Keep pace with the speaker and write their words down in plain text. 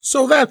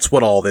So that's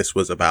what all this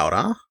was about,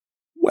 huh?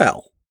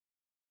 Well,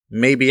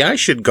 maybe I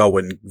should go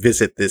and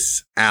visit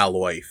this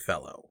Alloy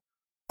fellow.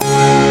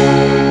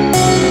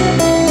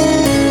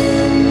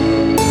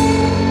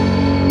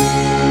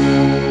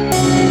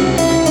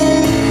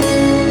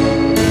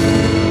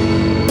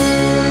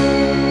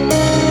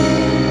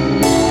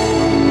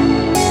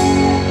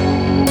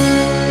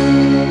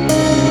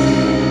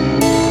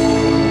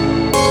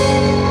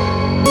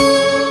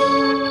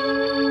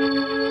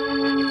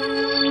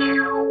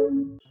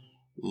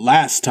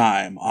 Last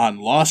time on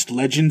Lost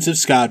Legends of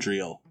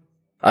Scadrial.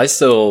 I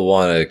still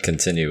want to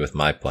continue with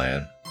my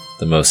plan.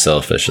 The most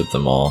selfish of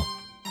them all.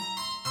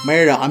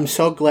 Merida, I'm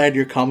so glad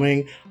you're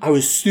coming. I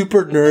was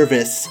super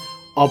nervous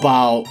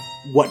about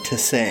what to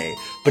say.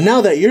 But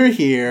now that you're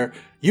here,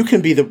 you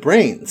can be the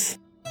brains.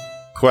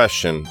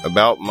 Question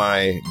about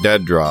my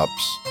dead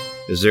drops.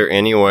 Is there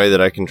any way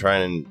that I can try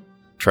and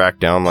track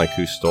down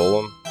who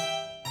stole them?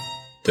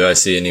 Do I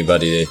see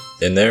anybody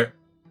in there?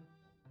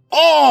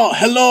 Oh,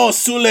 hello,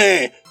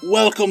 Sule.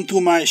 Welcome to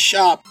my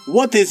shop.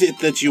 What is it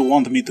that you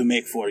want me to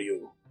make for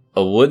you?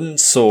 A wooden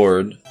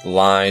sword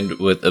lined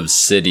with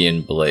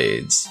obsidian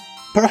blades.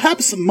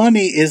 Perhaps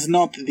money is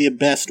not the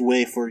best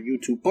way for you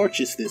to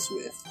purchase this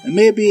with.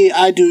 Maybe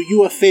I do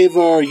you a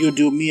favor, you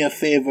do me a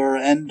favor,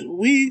 and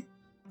we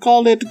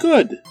call it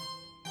good.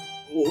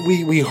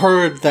 We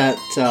heard that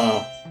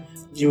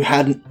you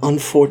had an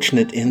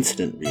unfortunate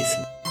incident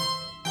recently.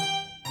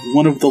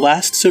 One of the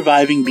last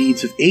surviving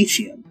beads of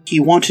Aetium. He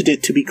wanted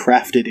it to be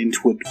crafted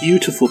into a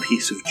beautiful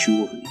piece of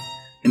jewelry,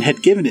 and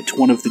had given it to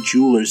one of the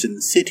jewelers in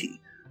the city.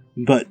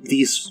 But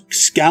these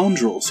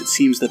scoundrels, it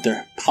seems that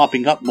they're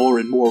popping up more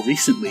and more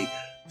recently,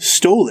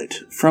 stole it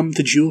from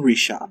the jewelry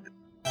shop.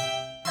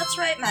 That's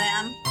right,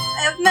 madame.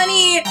 I have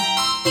many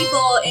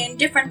people in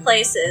different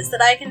places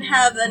that I can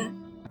have an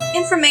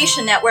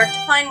information network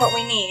to find what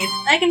we need.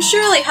 I can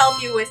surely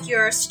help you with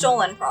your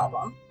stolen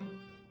problem.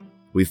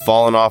 We've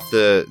fallen off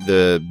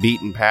the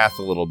beaten path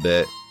a little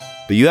bit.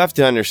 But you have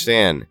to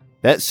understand,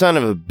 that son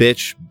of a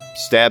bitch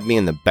stabbed me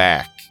in the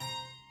back.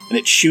 And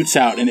it shoots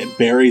out and it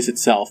buries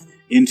itself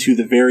into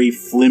the very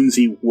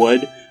flimsy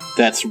wood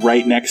that's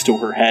right next to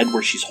her head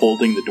where she's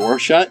holding the door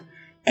shut.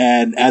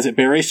 And as it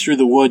buries through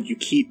the wood, you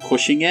keep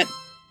pushing it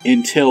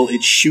until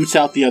it shoots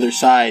out the other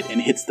side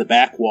and hits the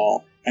back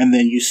wall. And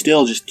then you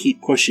still just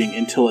keep pushing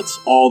until it's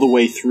all the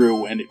way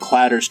through and it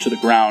clatters to the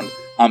ground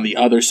on the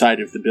other side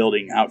of the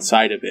building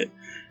outside of it.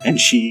 And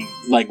she,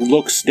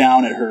 looks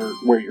down at her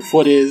where your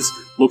foot is,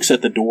 looks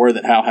at the door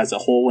that now has a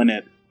hole in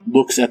it,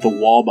 looks at the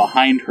wall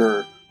behind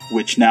her,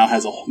 which now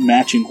has a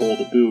matching hole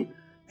to boot,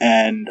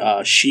 and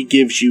she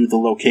gives you the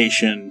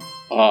location,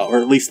 or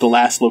at least the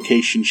last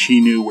location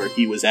she knew where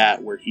he was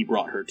at, where he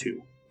brought her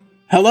to.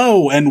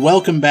 Hello, and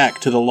welcome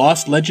back to the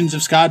Lost Legends of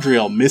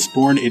Scadrial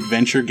Mistborn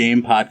Adventure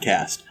Game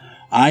Podcast.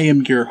 I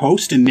am your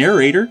host and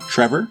narrator,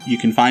 Trevor. You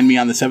can find me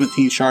on the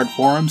 17th Shard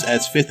forums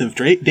as Fifth of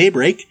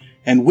Daybreak,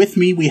 and with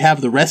me we have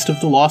the rest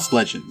of the Lost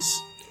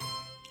Legends.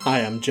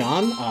 Hi, I'm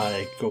John.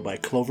 I go by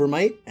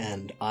Clovermite,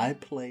 and I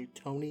play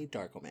Tony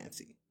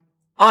Darkomancy.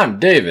 I'm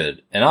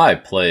David, and I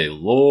play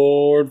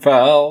Lord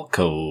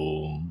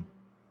Falcom.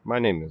 My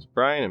name is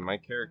Brian, and my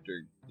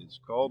character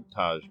is called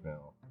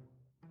Tajmil.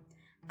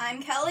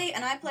 I'm Kelly,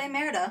 and I play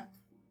Merida.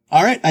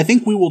 Alright, I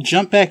think we will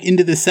jump back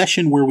into the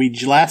session where we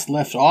last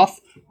left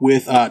off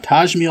with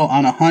Tajmil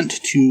on a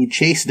hunt to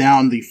chase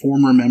down the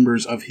former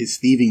members of his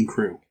thieving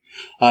crew.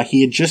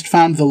 He had just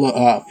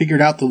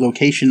figured out the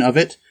location of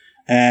it,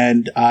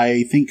 and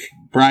I think,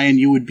 Brian,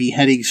 you would be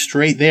heading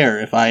straight there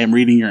if I am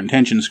reading your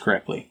intentions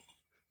correctly.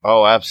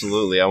 Oh,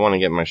 absolutely. I want to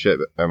get my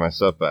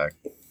stuff back.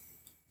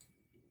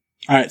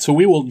 Alright, so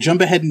we will jump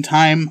ahead in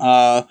time.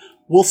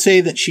 We'll say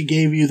that she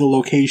gave you the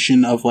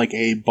location of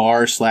a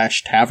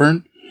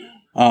bar/tavern,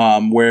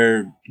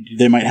 where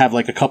they might have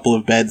a couple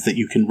of beds that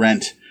you can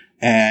rent.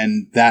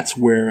 And that's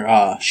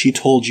where she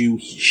told you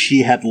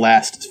she had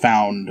last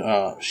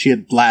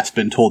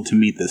been told to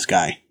meet this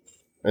guy.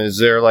 Is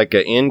there an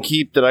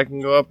innkeep that I can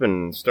go up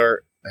and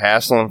start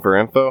hassling for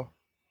info?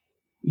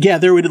 Yeah,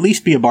 there would at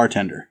least be a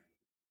bartender.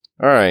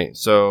 Alright,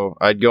 so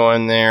I'd go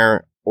in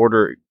there,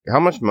 order...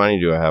 How much money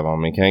do I have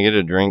on me? Can I get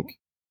a drink?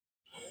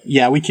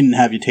 Yeah, we can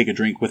have you take a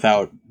drink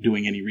without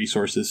doing any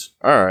resources.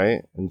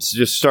 Alright, and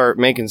just start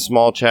making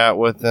small chat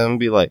with them,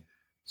 be like,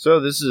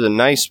 so this is a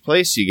nice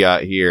place you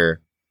got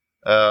here.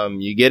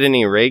 You get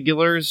any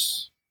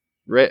regulars?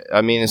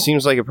 It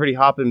seems like a pretty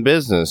hopping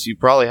business. You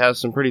probably have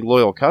some pretty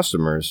loyal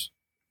customers.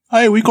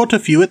 Hey, we got a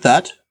few at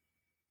that.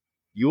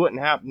 You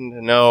wouldn't happen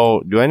to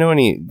know... Do I know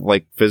any,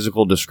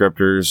 physical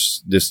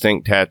descriptors,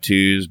 distinct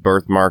tattoos,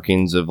 birth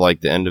markings of,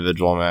 the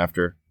individual I'm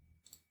after?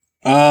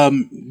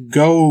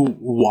 Go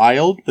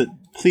wild, but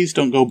please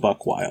don't go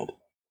buck wild.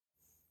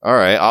 All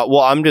right.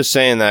 Well, I'm just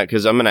saying that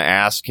because I'm going to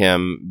ask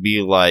him,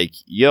 be like,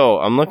 yo,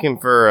 I'm looking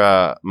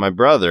for my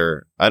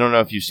brother. I don't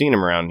know if you've seen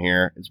him around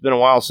here. It's been a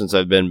while since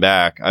I've been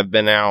back. I've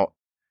been out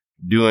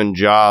doing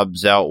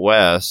jobs out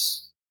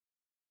west.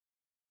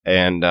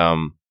 And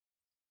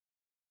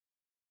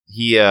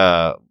he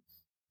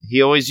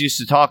always used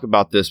to talk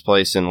about this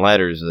place in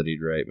letters that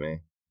he'd write me.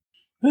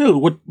 Well,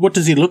 what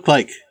does he look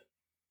like?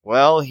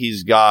 Well,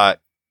 he's got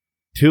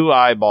 2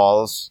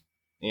 eyeballs,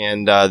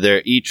 and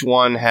each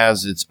one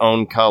has its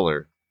own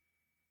color.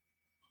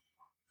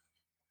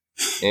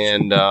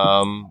 And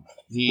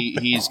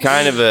he's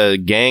kind of a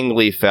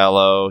gangly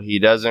fellow. He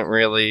doesn't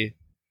really.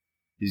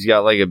 He's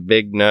got like a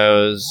big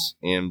nose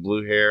and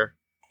blue hair.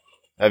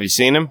 Have you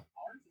seen him?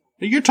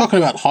 You're talking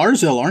about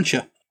Harzel, aren't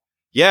you?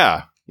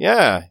 Yeah.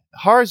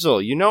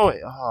 Harzel, you know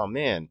it. Oh,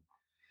 man.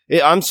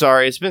 I'm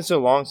sorry. It's been so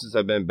long since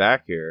I've been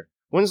back here.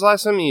 When's the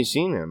last time you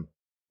seen him?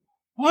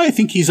 I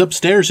think he's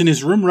upstairs in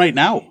his room right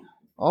now.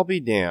 I'll be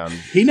damned.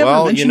 He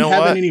never mentioned you know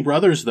having what? any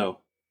brothers, though.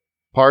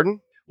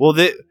 Pardon? Well,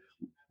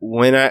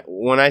 when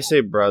I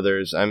say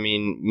brothers, I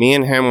mean me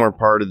and him were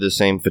part of the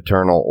same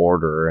fraternal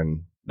order,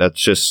 and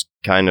that's just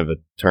kind of a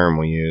term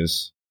we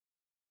use.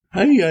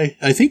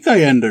 I think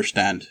I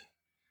understand.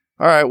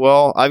 All right,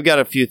 well, I've got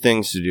a few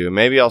things to do.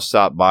 Maybe I'll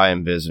stop by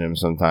and visit him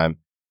sometime,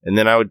 and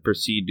then I would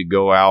proceed to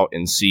go out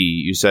and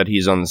see. You said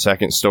he's on the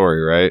 2nd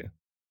story, right?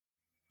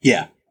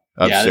 Yeah.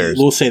 Upstairs.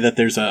 Yeah, we'll say that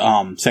there's a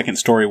 2nd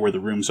story where the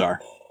rooms are.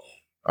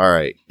 All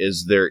right.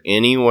 Is there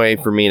any way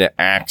for me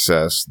to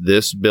access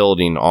this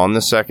building on the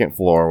 2nd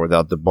floor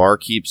without the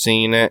barkeep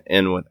seeing it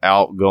and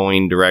without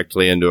going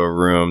directly into a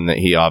room that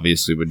he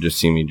obviously would just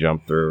see me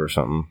jump through or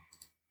something?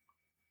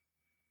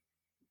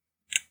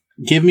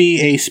 Give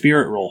me a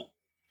spirit roll.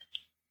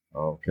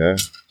 Okay.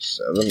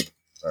 7.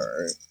 All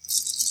right.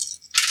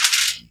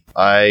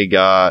 I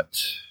got,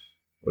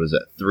 what is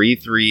that? 3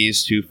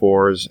 3s, 2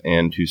 4s,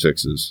 and 2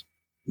 6s.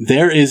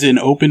 There is an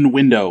open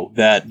window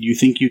that you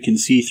think you can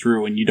see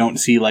through, and you don't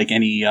see like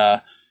any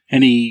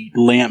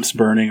lamps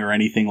burning or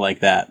anything like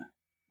that.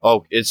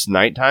 Oh, it's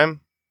nighttime?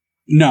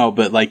 No,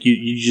 but like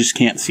you just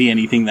can't see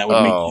anything that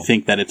would make you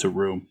think that it's a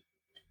room.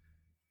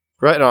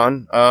 Right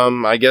on.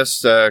 I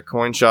guess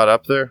coin shot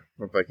up there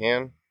if I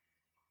can.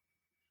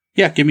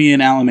 Yeah, give me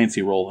an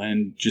allomancy roll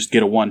and just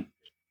get a 1.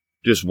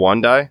 Just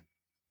 1 die?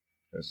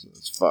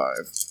 That's 5.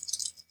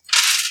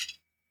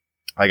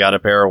 I got a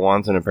pair of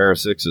 1s and a pair of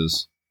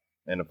 6s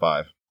and a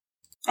 5.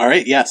 All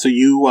right, yeah. So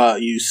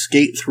you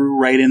skate through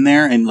right in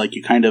there, and like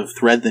you kind of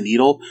thread the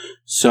needle.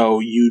 So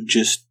you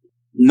just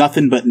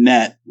nothing but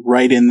net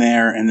right in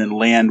there, and then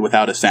land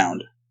without a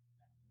sound.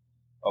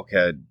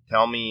 Okay,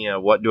 tell me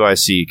what do I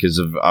see?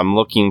 Because I'm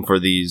looking for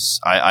these.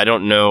 I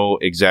don't know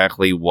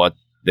exactly what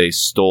they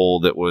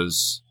stole. That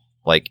was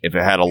like if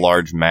it had a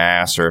large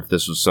mass, or if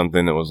this was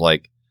something that was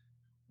like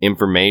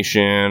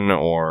information,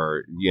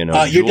 or your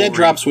dead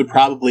drops would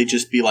probably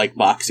just be like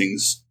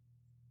boxings.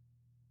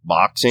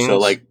 Boxings? So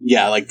like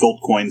gold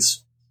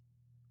coins.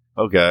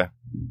 Okay.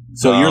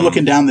 So you're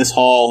looking down this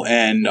hall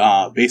and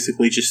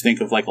basically just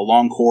think of like a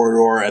long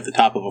corridor at the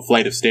top of a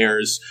flight of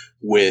stairs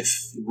with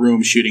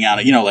rooms shooting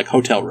out, like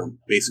hotel room,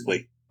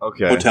 basically.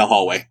 Okay. Hotel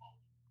hallway.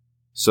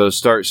 So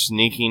start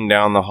sneaking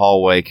down the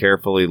hallway,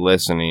 carefully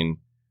listening.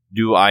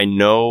 Do I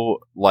know,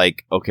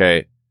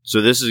 okay, so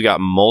this has got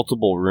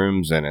multiple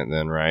rooms in it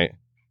then, right?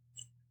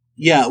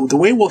 Yeah, the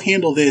way we'll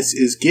handle this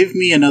is give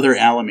me another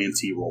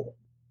allomancy roll.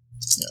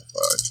 Yeah,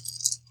 5.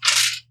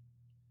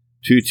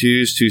 2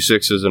 2s, 2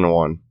 6s, and a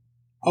 1.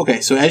 Okay,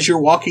 so as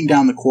you're walking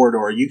down the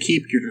corridor, you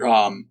keep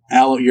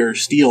your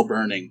steel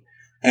burning,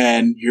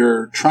 and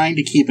you're trying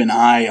to keep an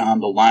eye on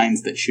the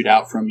lines that shoot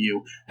out from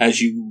you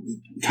as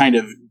you kind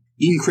of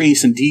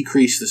increase and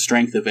decrease the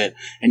strength of it,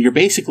 and you're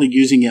basically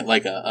using it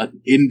like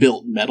an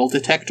inbuilt metal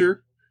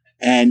detector.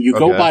 And you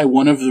go by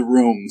one of the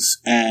rooms,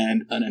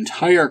 and an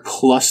entire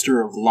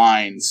cluster of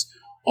lines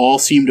all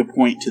seem to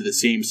point to the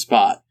same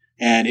spot.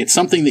 And it's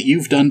something that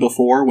you've done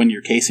before when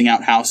you're casing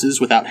out houses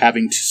without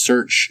having to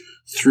search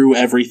through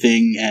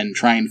everything and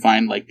try and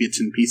find like bits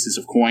and pieces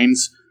of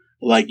coins.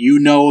 Like,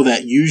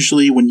 that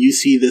usually when you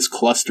see this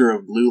cluster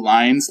of blue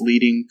lines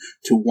leading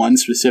to one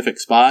specific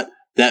spot,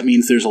 that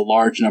means there's a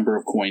large number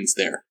of coins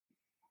there.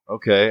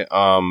 Okay.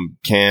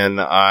 Can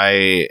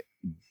I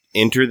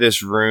enter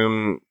this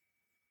room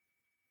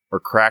or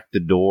crack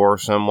the door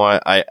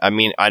somewhat? I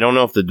mean, I don't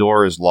know if the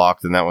door is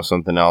locked, and that was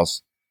something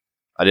else.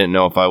 I didn't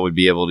know if I would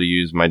be able to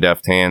use my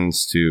deft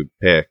hands to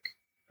pick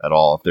at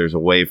all. If there's a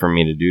way for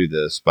me to do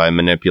this by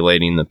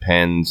manipulating the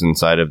pins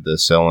inside of the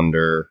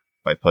cylinder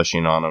by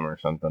pushing on them or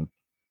something.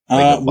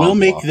 We'll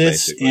make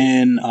this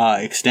in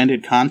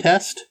extended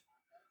contest.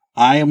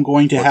 I am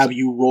going to have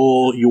you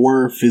roll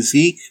your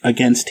physique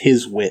against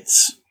his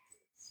wits.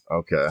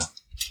 Okay.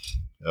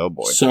 Oh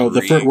boy. So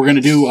we're going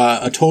to do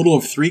a total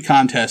of 3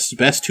 contests.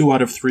 Best 2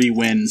 out of 3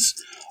 wins.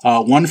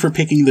 1 for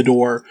picking the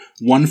door,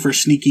 1 for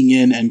sneaking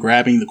in and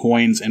grabbing the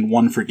coins, and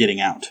 1 for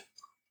getting out.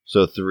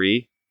 So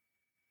 3?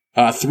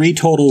 3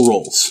 total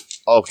rolls.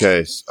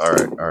 Okay. All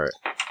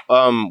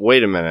right.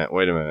 Wait a minute.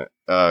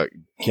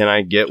 Can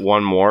I get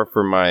 1 more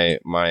for my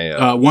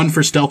 1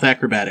 for stealth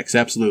acrobatics,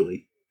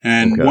 absolutely.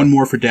 And 1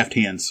 more for deft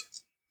hands.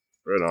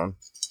 Right on.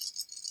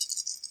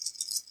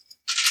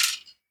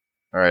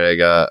 All right, I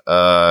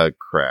got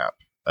crap.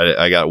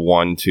 I got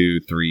 1,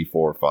 2, 3,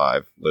 4,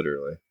 5,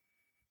 literally.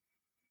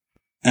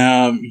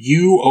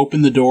 You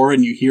open the door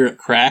and you hear it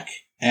crack,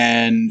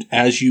 and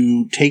as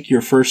you take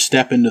your first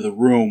step into the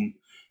room,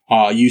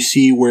 you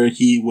see where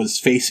he was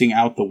facing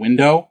out the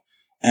window,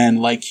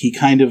 and like he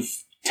kind of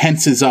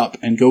tenses up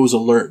and goes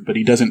alert, but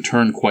he doesn't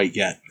turn quite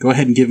yet. Go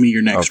ahead and give me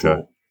your next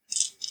roll.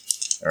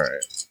 All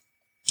right.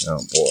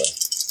 Oh boy.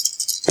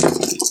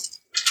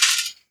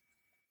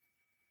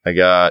 I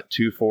got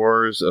 2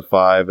 4s, a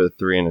 5, a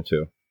 3, and a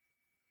 2.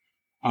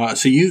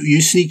 So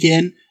you sneak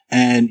in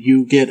and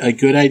you get a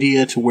good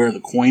idea to where the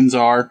coins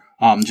are,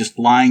 just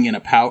lying in a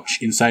pouch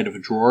inside of a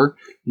drawer.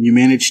 You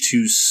manage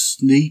to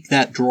sneak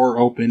that drawer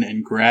open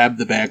and grab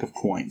the bag of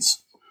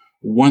coins.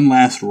 One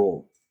last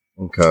roll.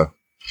 Okay.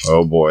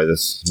 Oh boy,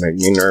 this is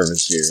making me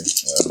nervous here.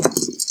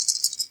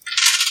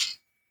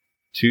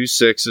 2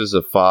 6s,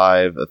 a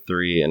 5, a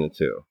 3, and a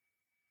 2.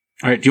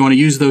 All right, do you want to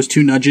use those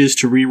 2 nudges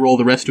to re-roll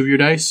the rest of your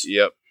dice?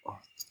 Yep.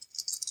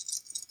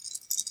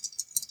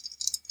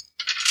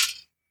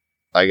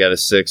 I got a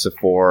 6, a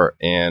 4,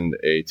 and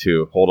a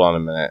 2. Hold on a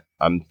minute.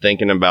 I'm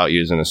thinking about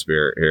using a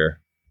spirit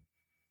here.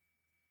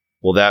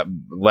 Will that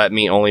let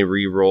me only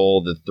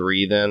re-roll the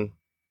 3 then?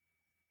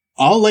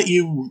 I'll let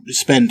you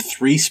spend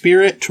 3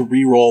 spirit to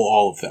re-roll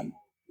all of them.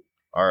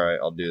 Alright,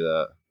 I'll do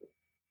that.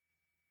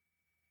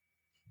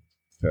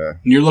 Okay.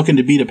 And you're looking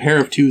to beat a pair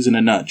of 2s and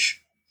a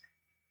nudge.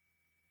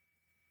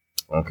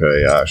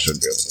 Okay, yeah, I should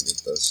be able to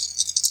get this.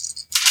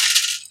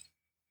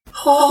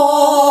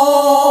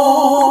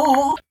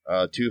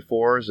 2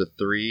 4s, a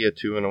 3, a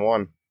 2, and a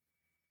 1.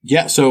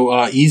 Yeah,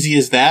 so easy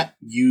as that.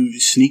 You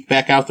sneak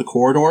back out the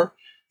corridor,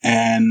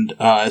 and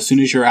as soon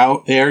as you're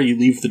out there, you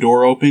leave the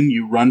door open,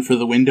 you run for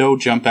the window,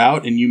 jump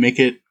out, and you make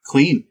it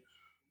clean.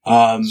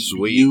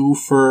 Sweet. You,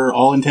 for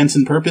all intents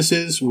and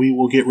purposes, we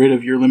will get rid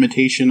of your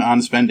limitation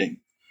on spending.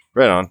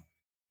 Right on.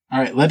 All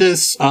right, let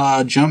us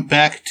jump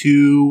back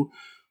to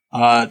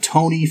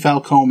Tony,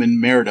 Falcom, and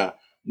Merida.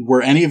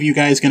 Were any of you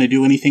guys going to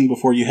do anything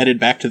before you headed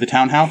back to the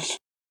townhouse?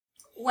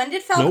 When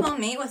did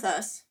Falcone meet with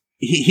us?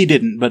 He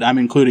didn't, but I'm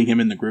including him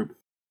in the group.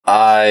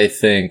 I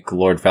think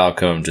Lord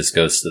Falcone just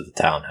goes to the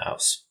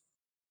townhouse.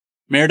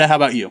 Merida, how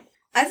about you?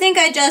 I think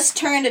I just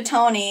turn to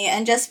Tony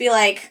and just be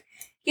like,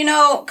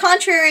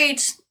 contrary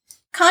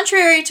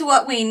to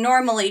what we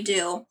normally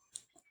do,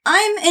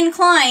 I'm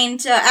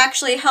inclined to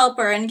actually help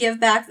her and give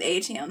back the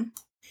ATM.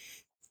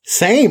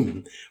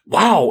 Same.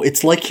 Wow,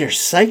 it's like you're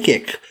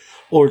psychic.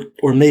 Or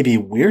maybe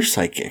we're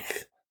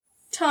psychic.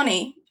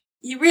 Tony,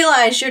 you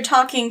realize you're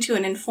talking to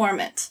an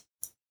informant.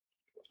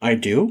 I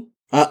do?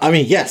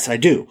 Yes, I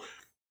do.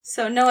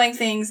 So knowing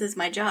things is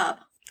my job.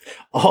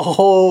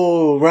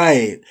 Oh,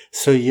 right.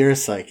 So you're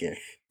psychic.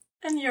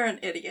 And you're an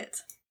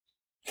idiot.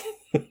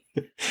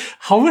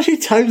 How many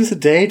times a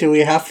day do we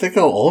have to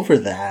go over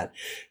that?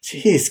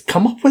 Jeez,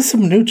 come up with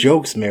some new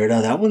jokes,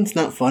 Merida. That one's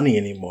not funny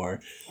anymore.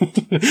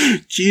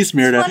 Jeez,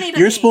 Merida,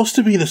 you're supposed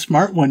to be the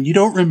smart one. You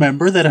don't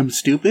remember that I'm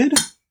stupid?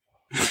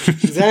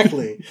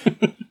 Exactly.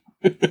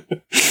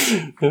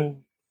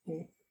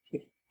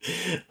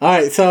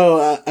 Alright,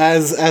 so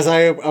as I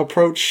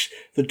approach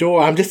the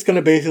door, I'm just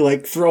gonna basically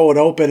throw it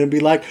open and be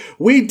like,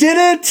 "We did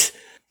it!"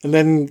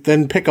 And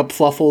then pick up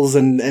Fluffles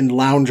and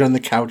lounge on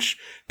the couch,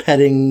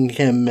 petting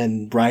him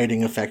and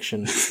riding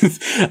affection.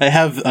 I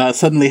have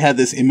suddenly had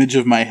this image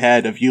of my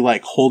head of you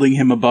holding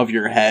him above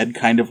your head,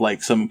 kind of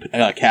like some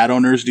cat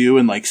owners do,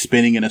 and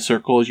spinning in a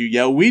circle as you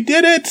yell, "We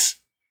did it!"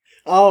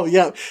 Oh,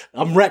 yeah.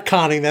 I'm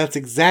retconning. That's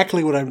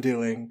exactly what I'm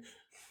doing.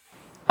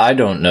 I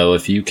don't know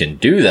if you can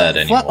do that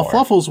anymore.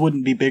 Fluffles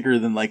wouldn't be bigger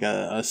than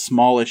a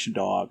smallish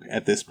dog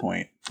at this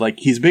point.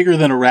 He's bigger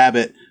than a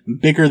rabbit,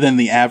 bigger than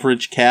the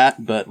average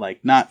cat, but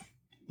not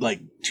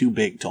too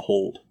big to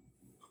hold.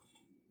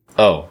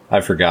 Oh, I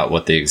forgot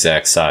what the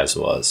exact size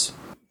was.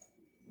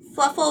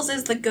 Fluffles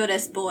is the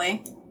goodest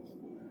boy.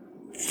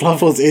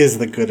 Fluffles is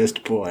the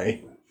goodest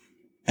boy.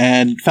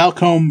 And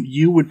Falcom,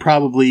 you would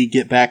probably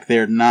get back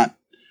there not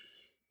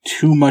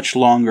too much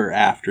longer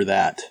after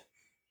that.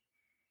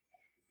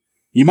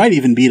 You might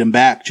even beat them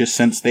back, just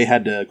since they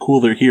had to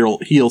cool their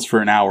heels for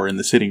an hour in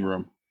the sitting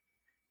room.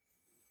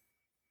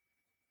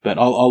 But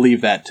I'll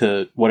leave that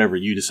to whatever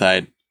you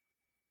decide.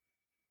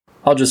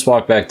 I'll just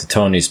walk back to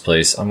Tony's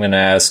place. I'm going to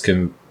ask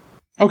him...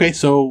 Okay,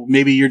 so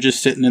maybe you're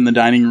just sitting in the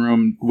dining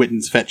room,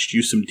 Witten's fetched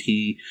you some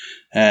tea,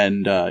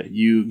 and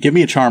you... Give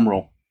me a charm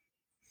roll.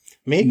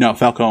 Me? No,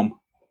 Falcom.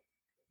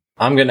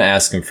 I'm going to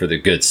ask him for the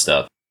good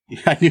stuff.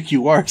 I knew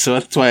you are, so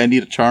that's why I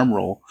need a charm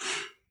roll.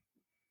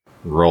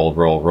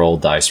 Roll,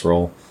 dice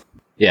roll.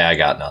 Yeah, I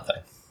got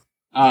nothing.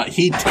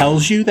 He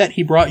tells you that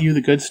he brought you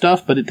the good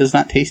stuff, but it does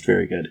not taste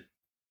very good.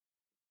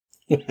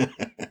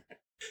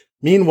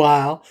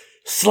 Meanwhile,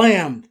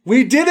 slam!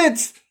 We did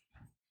it!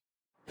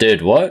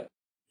 Did what?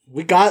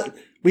 We got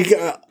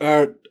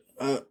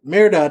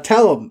Merida,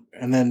 tell him.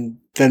 And then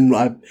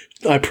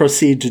I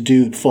proceed to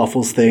do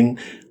Fluffles' thing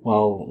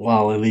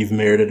while I leave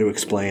Merida to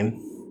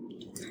explain.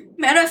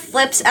 Merida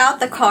flips out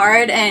the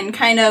card and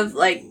kind of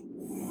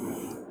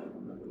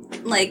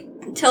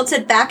tilts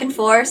it back and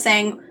forth,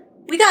 saying,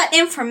 "We got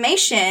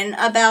information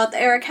about the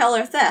Eric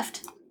Heller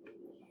theft."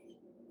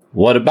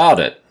 What about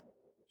it?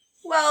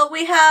 Well,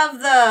 we have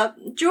the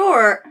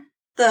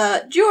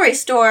the jewelry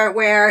store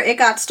where it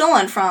got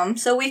stolen from,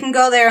 so we can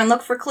go there and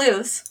look for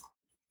clues.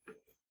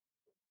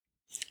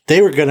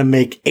 They were going to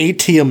make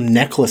ATM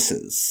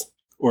necklaces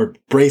or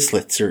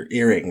bracelets or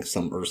earrings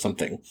or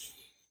something.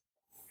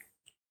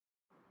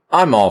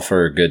 I'm all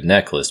for a good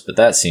necklace, but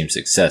that seems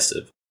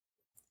excessive.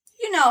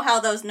 You know how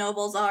those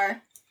nobles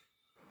are.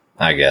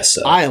 I guess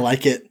so. I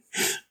like it.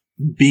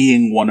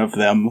 Being one of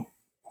them.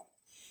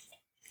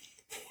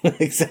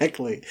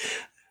 Exactly.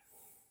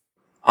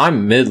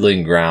 I'm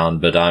middling ground,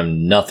 but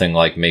I'm nothing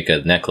like make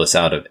a necklace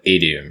out of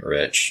adium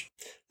rich.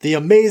 The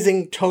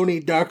amazing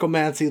Tony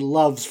Darkomancy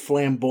loves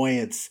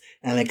flamboyance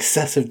and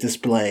excessive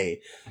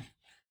display.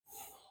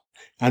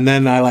 And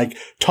then I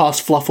toss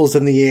Fluffles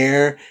in the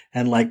air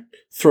and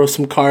throw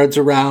some cards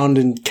around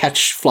and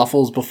catch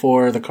Fluffles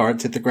before the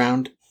cards hit the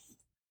ground.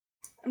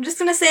 I'm just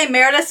gonna say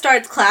Merida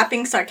starts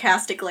clapping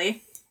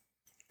sarcastically.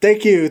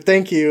 Thank you.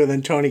 And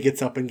then Tony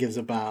gets up and gives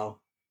a bow.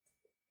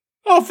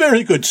 Oh,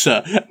 very good,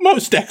 sir.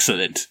 Most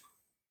excellent.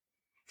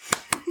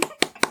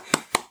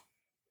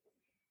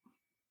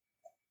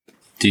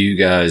 Do you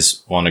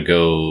guys want to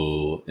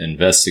go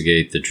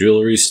investigate the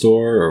jewelry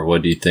store, or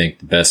what do you think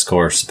the best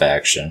course of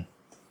action?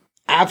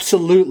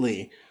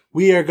 Absolutely.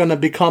 We are going to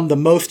become the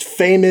most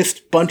famous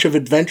bunch of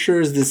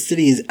adventurers this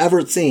city has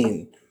ever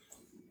seen.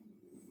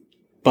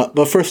 But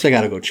first I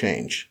gotta go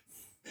change.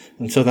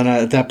 And so then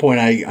at that point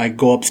I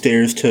go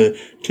upstairs to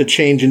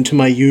change into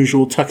my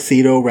usual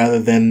tuxedo rather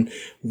than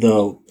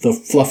the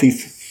fluffy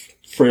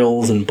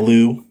frills and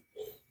blue.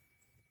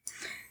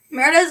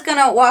 Merida's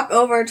gonna walk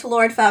over to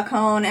Lord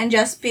Falcone and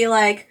just be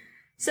like,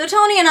 so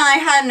Tony and I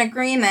had an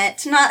agreement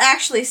to not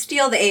actually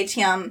steal the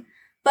ATM,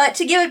 but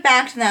to give it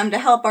back to them to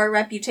help our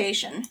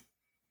reputation.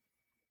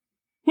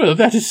 Well,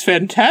 that is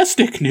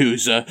fantastic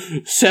news.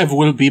 Sev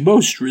will be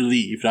most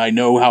relieved. I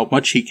know how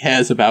much he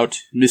cares about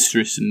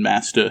Mistress and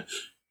Master.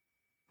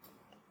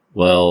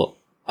 Well,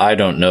 I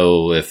don't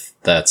know if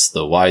that's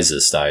the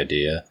wisest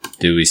idea.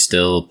 Do we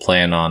still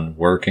plan on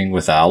working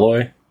with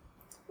Alloy?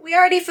 We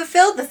already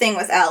fulfilled the thing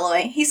with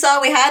Alloy. He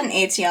saw we had an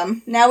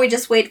ATM. Now we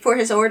just wait for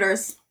his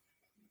orders.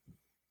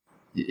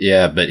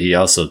 Yeah, but he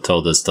also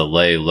told us to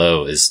lay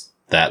low. Is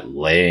that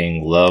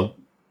laying low?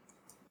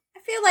 I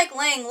feel like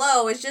laying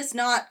low is just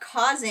not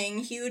causing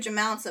huge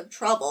amounts of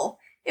trouble.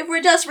 If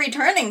we're just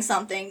returning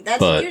something, that's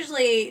But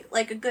usually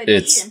a good deed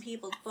it's in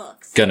people's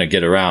books. gonna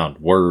get around.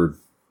 Word.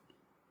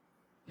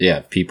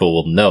 Yeah, people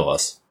will know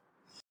us.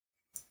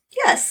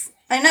 Yes,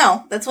 I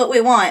know. That's what we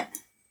want.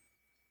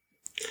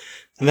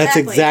 And that's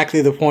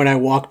exactly the point I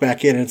walk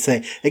back in and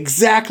say,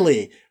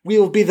 exactly! We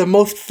will be the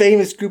most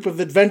famous group of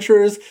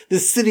adventurers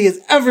this city has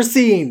ever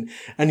seen!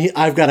 And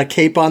I've got a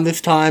cape on this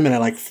time, and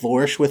I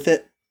flourish with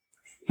it.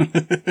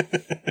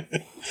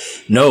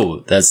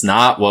 No, that's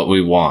not what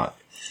we want.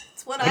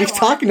 That's what What are you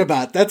talking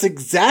about? That's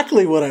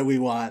exactly what we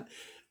want.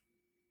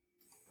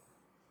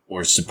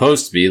 We're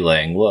supposed to be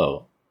laying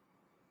low.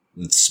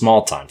 It's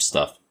small time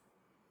stuff.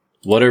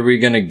 What are we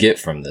gonna get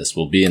from this?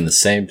 We'll be in the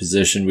same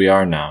position we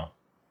are now.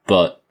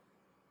 But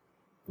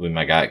we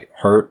might get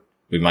hurt.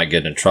 We might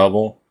get in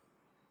trouble.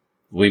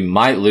 We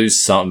might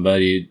lose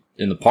somebody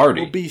in the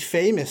party. We'll be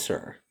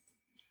famouser.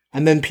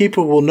 And then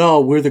people will know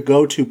we're the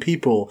go-to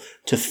people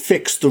to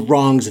fix the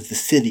wrongs of the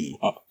city.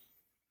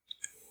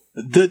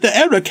 The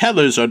Era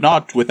Kellers are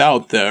not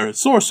without their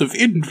source of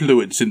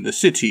influence in the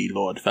city,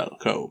 Lord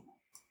Falco.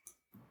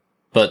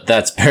 But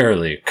that's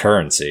barely a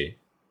currency.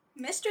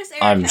 Mistress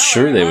I'm Keller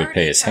sure they would already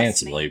pay us trusts me.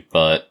 handsomely,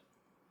 but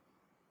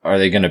are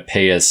they going to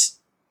pay us?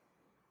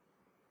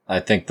 I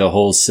think the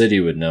whole city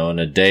would know in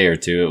a day or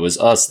two it was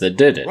us that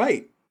did it.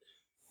 Right.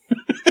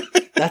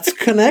 That's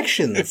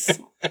connections.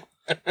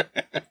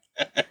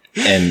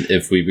 And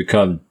if we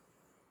become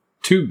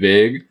too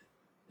big,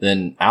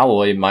 then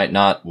Alloy might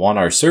not want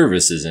our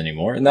services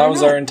anymore. And that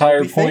was our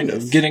entire point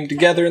of getting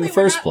together in the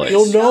first place.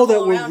 You'll know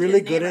that we're really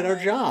good at our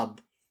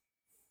job.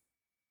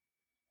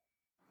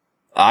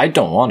 I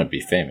don't want to be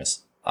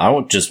famous. I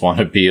don't just want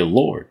to be a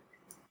lord.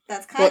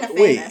 That's kind of But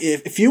wait,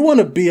 famous. if you want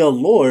to be a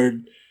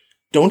lord,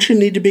 don't you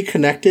need to be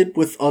connected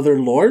with other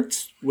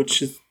lords?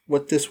 Which is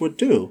what this would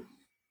do.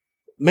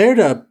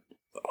 Merida,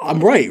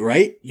 I'm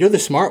right? You're the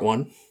smart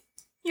one.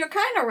 You're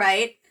kind of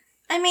right.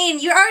 I mean,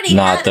 you already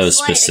Not had a those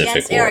slight specific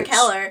against Era words.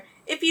 Keller.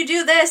 If you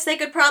do this, they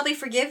could probably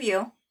forgive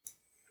you.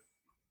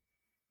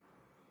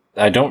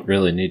 I don't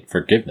really need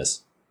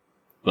forgiveness.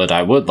 But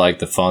I would like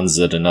the funds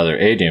that another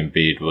adium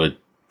bead would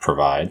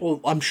provide.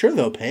 Well, I'm sure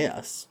they'll pay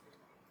us.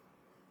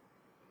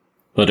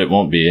 But it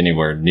won't be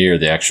anywhere near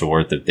the actual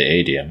worth of the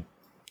adium.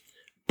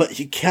 But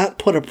you can't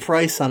put a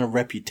price on a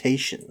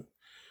reputation.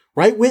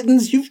 Right,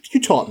 Wittens? You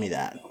taught me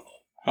that.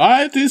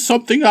 It is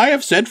something I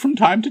have said from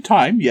time to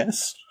time,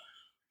 yes.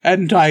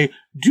 And I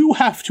do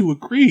have to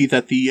agree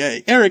that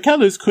the Era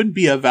Kellers could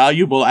be a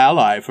valuable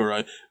ally for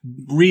a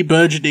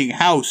re-burgeoning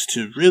house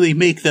to really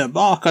make their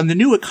mark on the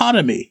new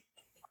economy.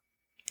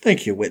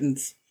 Thank you,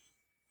 Wittens.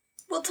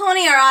 Well,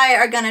 Tony or I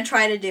are gonna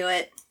try to do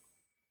it.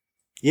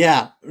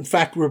 Yeah, in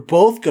fact, we're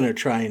both going to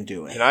try and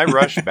do it. Can I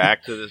rush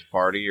back to this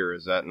party, or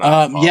is that not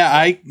possible? Yeah,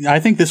 I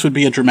think this would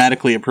be a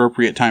dramatically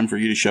appropriate time for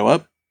you to show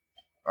up.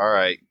 All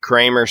right,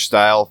 Kramer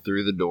style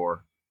through the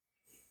door.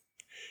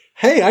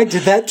 Hey, I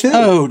did that too.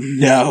 Oh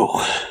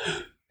no.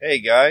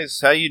 Hey guys,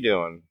 how you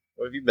doing?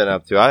 What have you been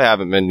up to? I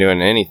haven't been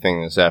doing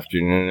anything this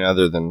afternoon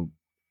other than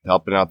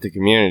helping out the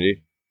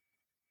community.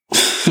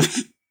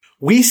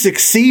 We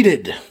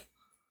succeeded.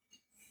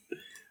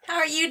 How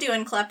are you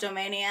doing,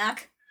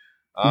 kleptomaniac?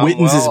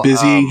 Wittens is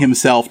busying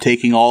himself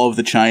taking all of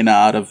the china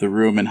out of the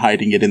room and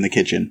hiding it in the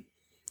kitchen.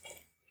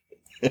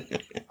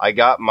 I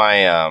got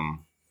my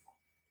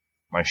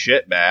my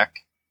shit back.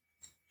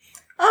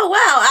 Oh,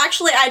 wow.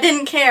 Actually, I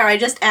didn't care. I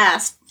just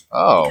asked.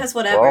 Oh, Because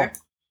whatever. well,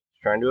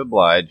 trying to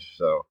oblige.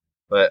 So,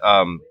 but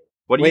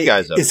what are Wait, you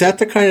guys up is to? that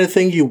the kind of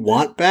thing you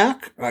want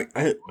back?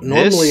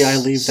 Normally, I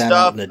leave that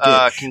out in the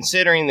ditch.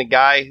 Considering the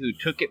guy who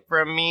took it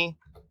from me,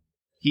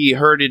 he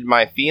hurted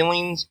my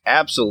feelings.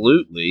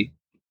 Absolutely,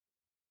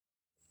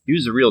 he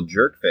was a real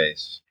jerk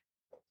face.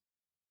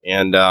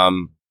 And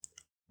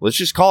let's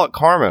just call it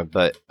karma.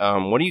 But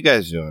what are you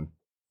guys doing?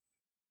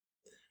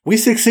 We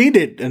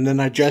succeeded, and then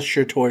I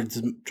gesture towards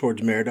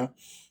Merida.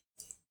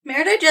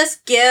 Merida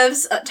just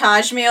gives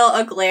Tajmil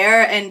a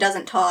glare and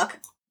doesn't talk.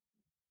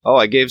 Oh,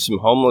 I gave some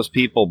homeless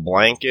people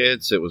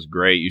blankets. It was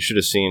great. You should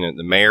have seen it.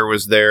 The mayor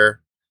was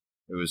there.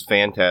 It was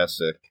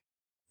fantastic.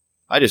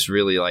 I just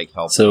really like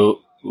helping. So,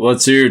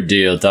 what's your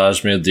deal,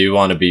 Tajmil? Do you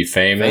want to be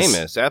famous?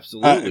 Famous,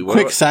 absolutely.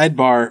 Quick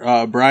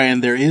sidebar,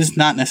 Brian, there is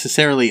not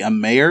necessarily a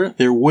mayor.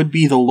 There would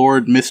be the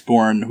Lord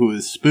Mistborn, who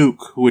is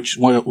Spook, which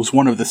was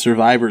one of the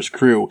survivors'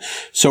 crew.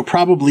 So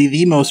probably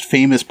the most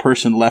famous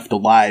person left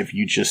alive,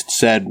 you just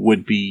said,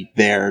 would be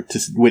there to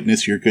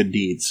witness your good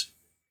deeds.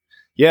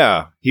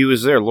 Yeah, he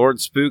was there, Lord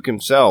Spook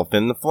himself,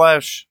 in the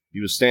flesh. He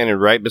was standing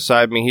right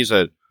beside me. He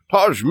said,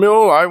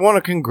 Tajmil, I want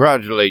to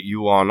congratulate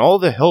you on all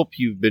the help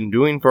you've been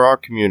doing for our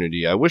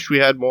community. I wish we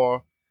had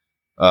more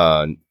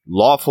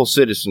lawful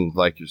citizens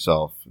like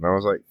yourself. And I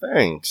was like,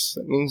 thanks.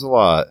 That means a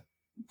lot.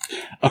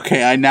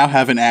 Okay, I now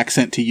have an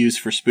accent to use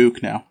for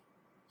Spook now.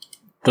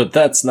 But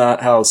that's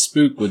not how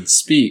Spook would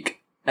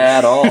speak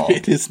at all.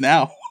 It is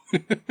now.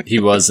 He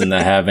was in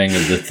the having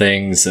of the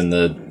things and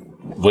the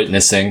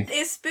witnessing.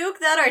 Is Spook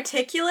that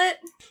articulate?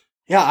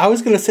 Yeah, I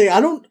was gonna say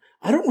I don't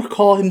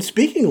recall him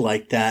speaking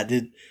like that.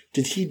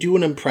 Did he do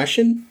an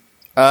impression?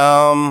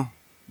 I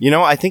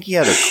think he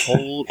had a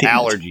cold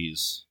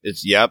allergies.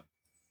 It's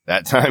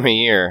that time of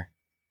year.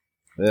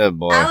 Oh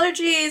boy.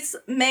 Allergies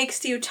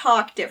makes you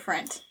talk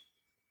different.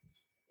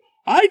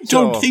 I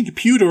don't think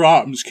pewter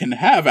arms can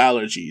have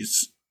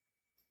allergies.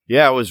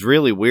 Yeah, it was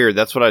really weird.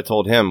 That's what I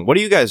told him. What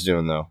are you guys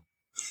doing though?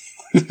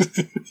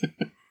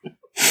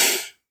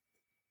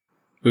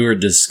 We were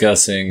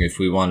discussing if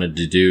we wanted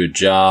to do a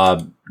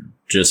job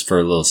just for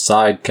a little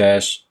side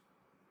cash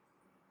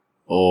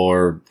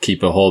or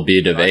keep a whole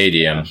beat of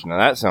adium. Now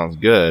that sounds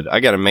good. I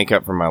got to make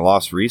up for my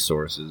lost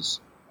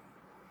resources.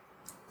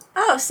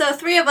 Oh, so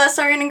 3 of us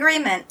are in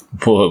agreement.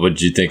 What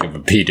would you think of a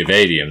beat of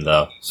adium,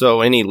 though?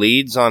 So any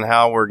leads on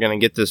how we're going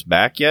to get this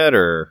back yet,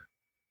 or?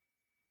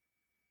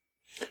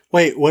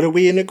 Wait, what are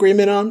we in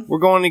agreement on? We're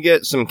going to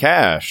get some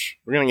cash.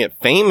 We're going to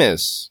get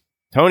famous.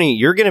 Tony,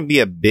 you're going to be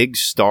a big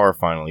star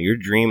finally. Your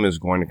dream is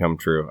going to come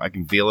true. I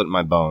can feel it in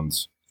my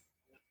bones.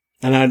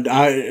 And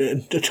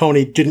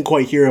Tony didn't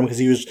quite hear him because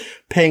he was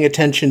paying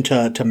attention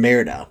to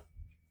Merida.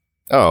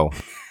 Oh.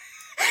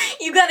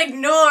 You got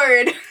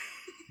ignored.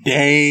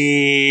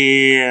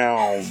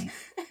 Damn.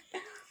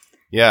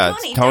 Yeah,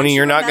 Tony, Tony,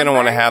 you're not going to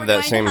want to remember have we're that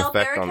going to same help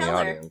effect Eric on the Heller?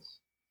 audience.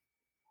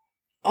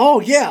 Oh,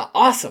 yeah,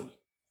 awesome.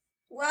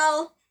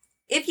 Well,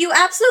 if you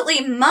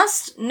absolutely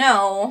must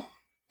know,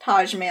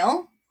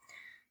 Tajmil,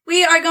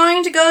 we are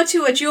going to go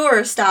to a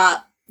jewelry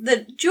shop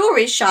that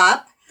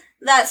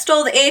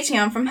stole the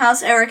ATM from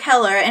House Eric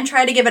Heller and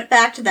try to give it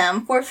back to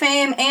them for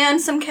fame and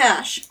some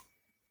cash.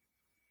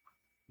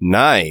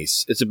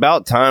 Nice. It's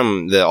about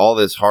time that all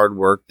this hard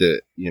work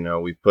that,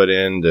 we put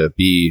in to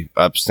be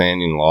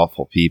upstanding,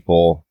 lawful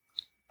people,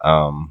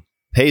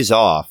 pays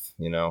off.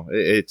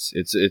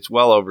 It's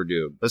well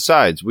overdue.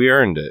 Besides, we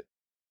earned it.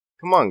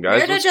 Come on, guys,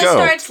 Merida let's just go.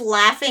 starts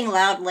laughing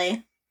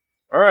loudly.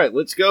 All right,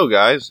 let's go,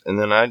 guys. And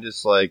then I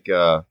just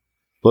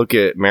look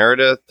at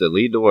Meredith to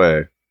lead the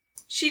way.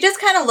 She just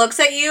kind of looks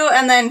at you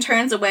and then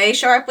turns away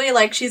sharply,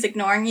 like she's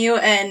ignoring you,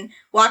 and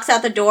walks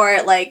out the door,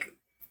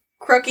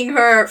 crooking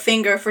her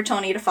finger for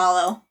Tony to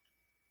follow.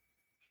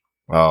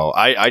 Oh,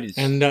 I just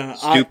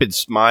stupid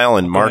smile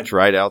and march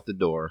right out the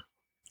door.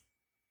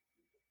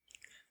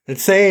 And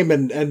same,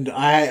 and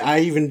I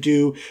even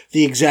do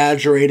the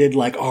exaggerated,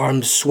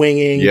 arms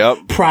swinging,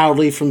 Yep.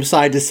 proudly from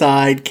side to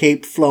side,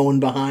 cape flowing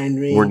behind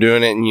me. We're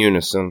doing it in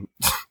unison.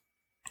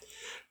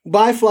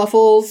 Bye,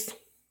 Fluffles.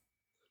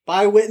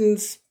 Bye,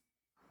 Wittens.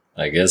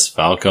 I guess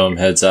Falcom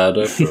heads out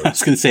of. I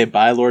was going to say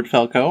bye, Lord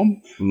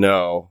Falcone.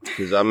 No,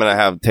 because I'm going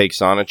to take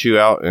Sonichu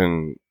out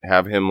and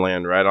have him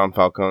land right on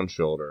Falcone's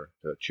shoulder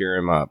to cheer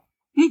him up.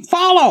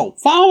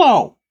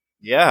 Follow!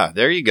 Yeah,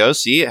 there you go.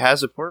 See, it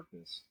has a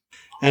purpose.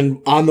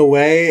 And on the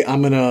way,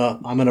 I'm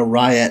gonna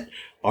riot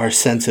our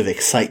sense of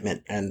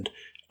excitement and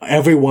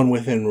everyone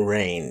within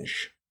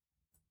range.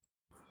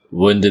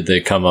 When did they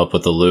come up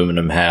with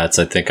aluminum hats?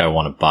 I think I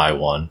want to buy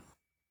one.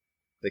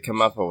 They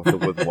come up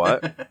with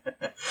what?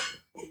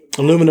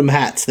 Aluminum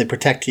hats. They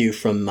protect you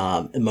from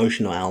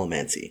emotional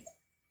allomancy.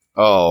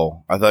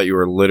 Oh, I thought you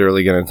were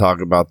literally going to talk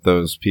about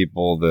those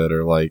people that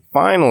are like,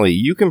 finally,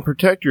 you can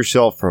protect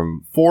yourself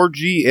from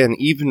 4G and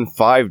even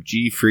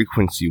 5G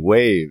frequency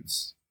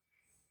waves.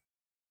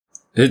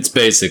 It's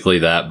basically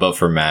that, but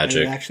for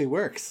magic. And it actually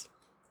works.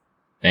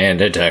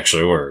 And it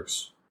actually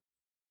works.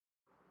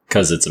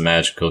 Because it's a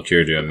magical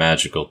cure to a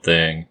magical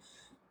thing.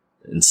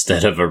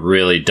 Instead of a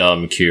really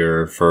dumb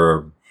cure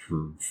for a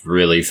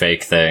really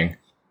fake thing.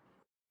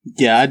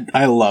 Yeah,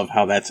 I love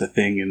how that's a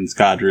thing in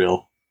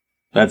Scadrial.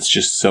 That's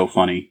just so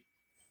funny.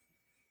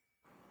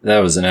 That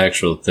was an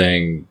actual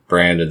thing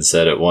Brandon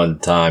said at one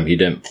time. He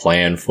didn't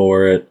plan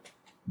for it,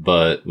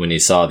 but when he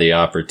saw the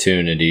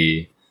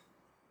opportunity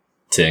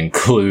to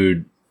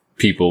include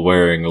people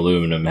wearing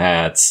aluminum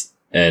hats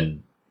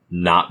and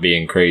not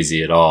being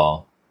crazy at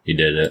all, he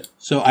did it.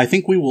 So I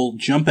think we will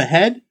jump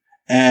ahead,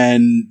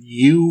 and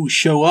you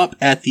show up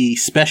at the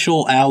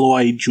Special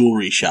Alloy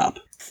Jewelry Shop.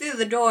 Through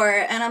the door,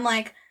 and I'm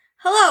like,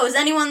 hello, is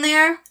anyone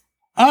there?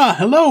 Ah,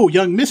 hello,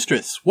 young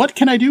mistress. What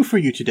can I do for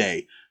you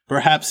today?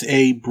 Perhaps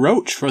a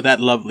brooch for that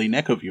lovely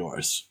neck of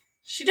yours.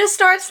 She just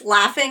starts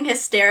laughing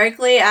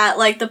hysterically at,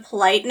 like, the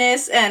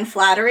politeness and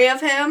flattery of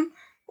him.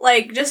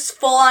 Like, just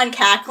full-on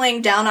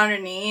cackling down on her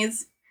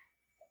knees.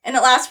 And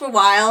it lasts for a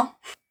while.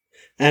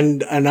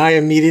 And I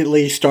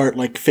immediately start,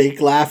 like, fake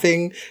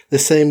laughing the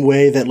same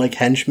way that, like,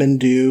 henchmen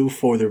do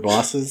for their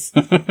bosses.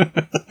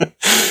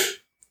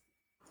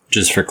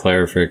 Just for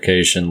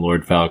clarification,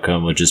 Lord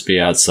Falcone would just be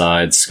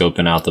outside,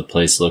 scoping out the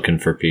place, looking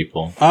for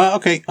people.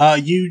 Okay.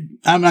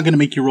 I'm not going to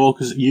make you roll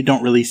because you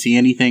don't really see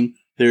anything.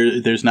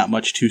 There's not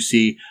much to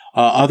see,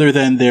 other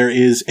than there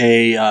is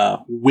a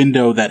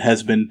window that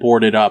has been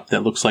boarded up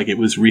that looks like it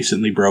was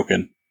recently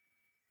broken.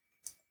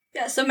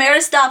 Yeah, so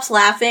Meredith stops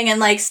laughing and,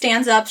 like,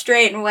 stands up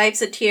straight and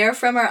wipes a tear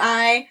from her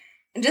eye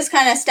and just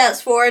kind of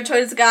steps forward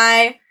towards the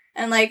guy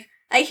and, like,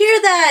 I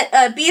hear that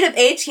a bead of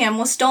ATM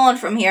was stolen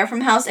from here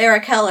from House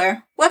Eric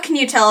Heller. What can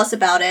you tell us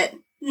about it?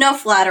 No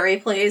flattery,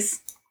 please.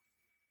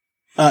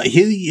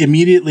 He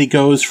immediately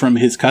goes from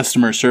his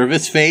customer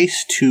service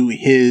face to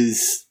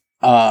his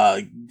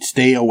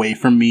stay away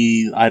from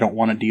me, I don't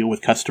want to deal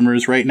with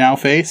customers right now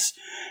face,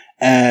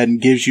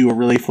 and gives you a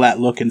really flat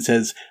look and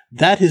says,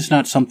 that is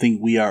not something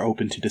we are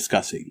open to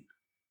discussing.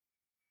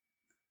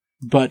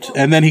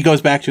 And then he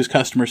goes back to his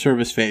customer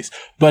service face,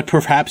 but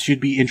perhaps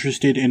you'd be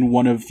interested in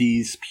one of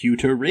these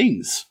pewter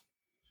rings.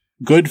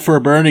 Good for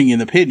burning in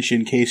the pinch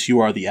in case you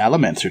are the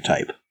Allomancer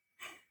type.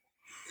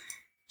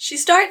 She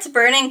starts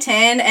burning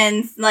tin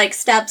and, like,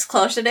 steps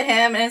closer to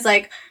him and is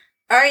like,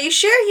 are you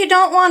sure you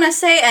don't want to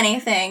say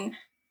anything?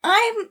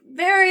 I'm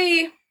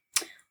very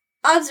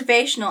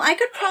observational. I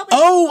could probably...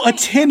 Oh, a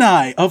tin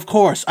eye! Of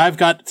course. I've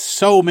got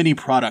so many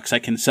products I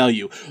can sell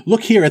you.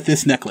 Look here at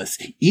this necklace.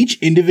 Each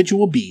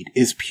individual bead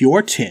is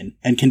pure tin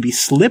and can be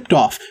slipped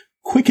off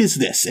quick as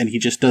this. And he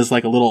just does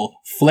like a little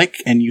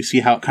flick and you see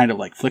how it kind of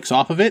like flicks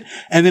off of it.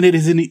 And then it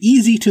is an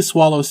easy to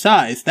swallow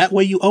size. That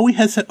way you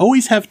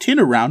always have tin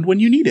around when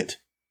you need it.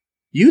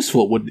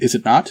 Useful, is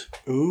it not?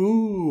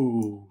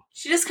 Ooh.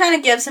 She just kind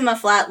of gives him a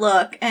flat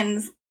look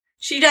and...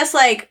 She just,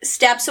 like,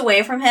 steps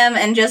away from him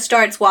and just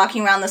starts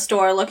walking around the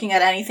store looking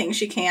at anything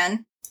she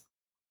can.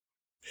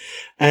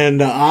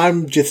 And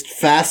I'm just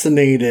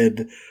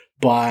fascinated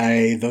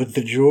by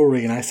the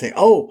jewelry, and I say,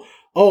 I'm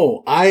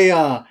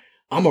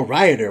a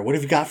rioter. What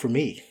have you got for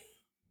me?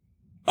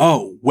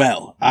 Oh,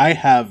 well, I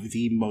have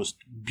the most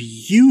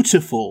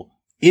beautiful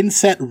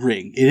inset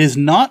ring. It is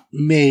not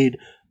made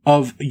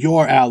of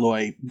your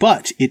alloy,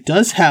 but it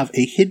does have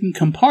a hidden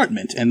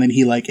compartment. And then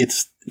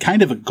it's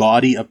kind of a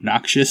gaudy,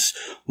 obnoxious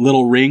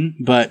little ring,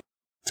 but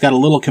it's got a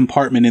little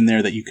compartment in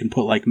there that you can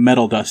put like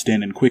metal dust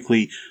in and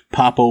quickly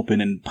pop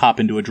open and pop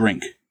into a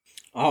drink.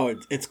 Oh,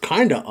 it's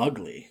kind of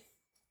ugly.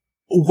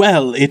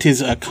 Well, it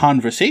is a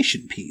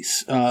conversation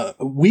piece.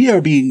 We are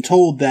being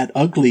told that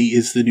ugly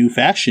is the new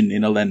fashion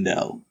in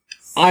Elendel.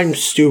 I'm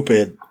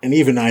stupid, and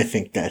even I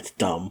think that's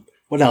dumb.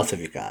 What else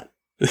have you got?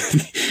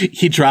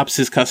 He drops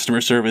his customer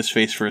service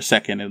face for a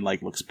second and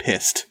looks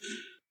pissed.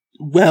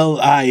 Well,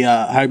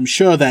 I'm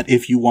sure that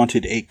if you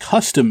wanted a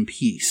custom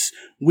piece,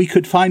 we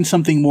could find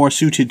something more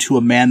suited to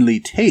a manly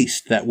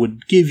taste that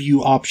would give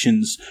you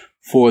options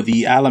for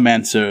the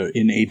Allomancer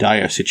in a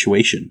dire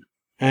situation.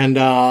 And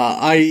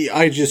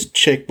I just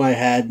shake my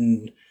head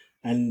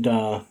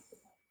and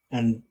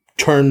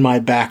turn my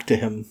back to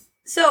him.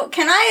 So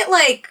can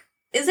I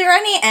is there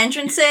any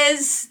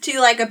entrances to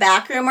a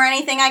back room or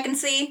anything I can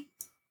see?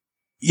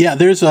 Yeah,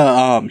 there's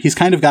he's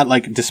kind of got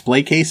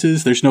display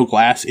cases. There's no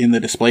glass in the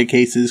display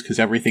cases because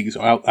everything's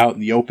out in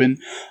the open.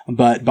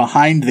 But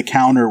behind the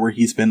counter where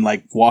he's been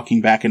walking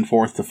back and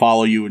forth to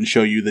follow you and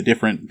show you the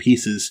different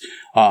pieces,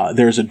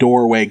 there's a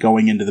doorway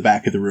going into the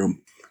back of the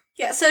room.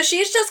 Yeah, so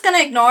she's just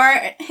gonna ignore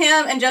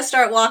him and just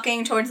start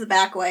walking towards the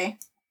back way.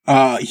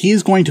 He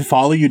is going to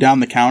follow you down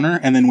the counter,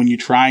 and then when you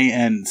try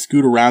and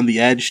scoot around the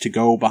edge to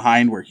go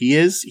behind where he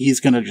is, he's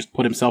going to just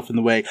put himself in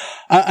the way.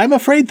 I'm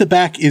afraid the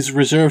back is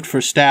reserved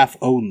for staff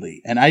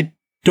only, and I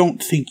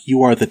don't think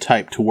you are the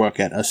type to work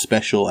at a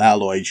special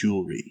alloy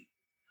jewelry.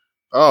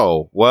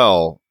 Oh,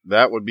 well,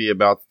 that would be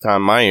about the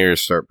time my ears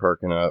start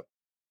perking up.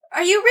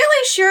 Are you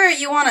really sure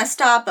you want to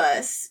stop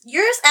us?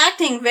 You're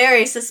acting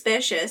very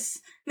suspicious.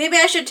 Maybe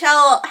I should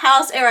tell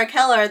House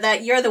Arakeller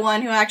that you're the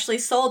one who actually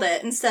sold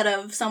it instead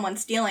of someone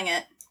stealing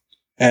it.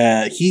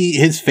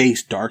 His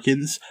face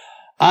darkens.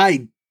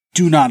 I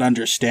do not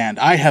understand.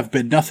 I have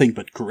been nothing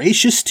but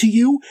gracious to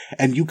you,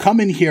 and you come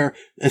in here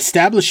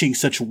establishing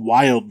such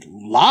wild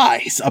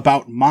lies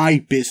about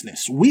my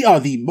business. We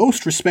are the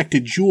most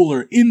respected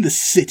jeweler in the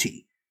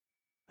city.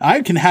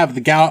 I can have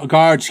the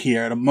guards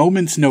here at a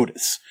moment's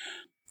notice.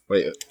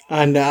 Wait.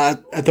 And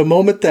at the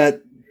moment that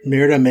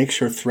Merida makes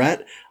her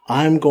threat,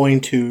 I'm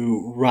going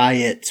to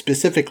riot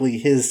specifically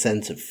his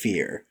sense of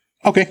fear.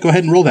 Okay, go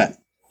ahead and roll that.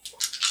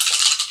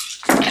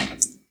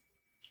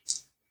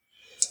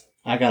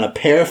 I got a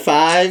pair of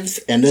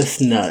 5s and a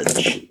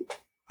nudge.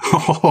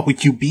 Oh,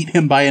 you beat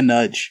him by a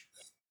nudge.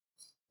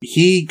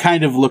 He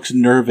kind of looks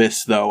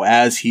nervous, though,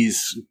 as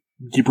he's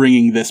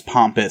bringing this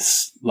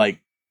pompous,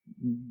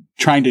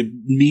 trying to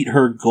meet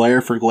her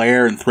glare for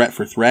glare and threat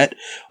for threat.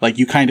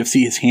 You kind of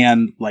see his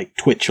hand,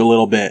 twitch a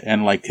little bit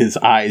and, his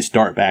eyes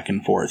dart back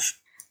and forth.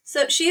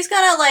 So she's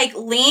gonna,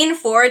 lean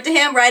forward to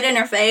him right in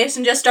her face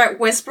and just start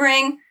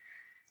whispering,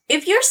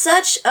 "If you're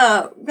such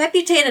a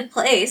reputed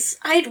place,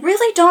 I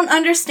really don't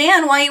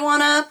understand why you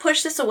want to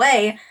push this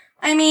away.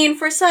 I mean,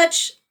 for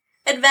such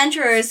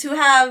adventurers who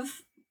have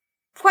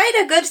quite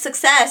a good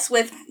success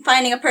with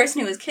finding a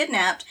person who was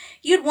kidnapped,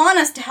 you'd want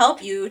us to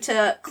help you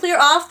to clear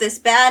off this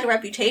bad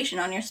reputation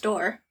on your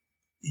store."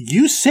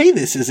 You say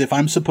this as if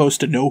I'm supposed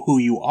to know who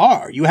you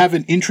are. You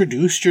haven't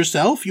introduced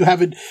yourself. You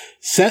haven't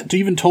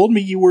even told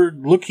me you were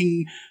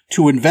looking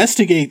to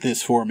investigate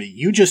this for me.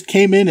 You just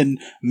came in and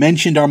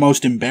mentioned our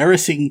most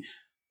embarrassing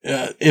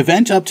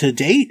event up to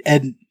date,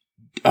 and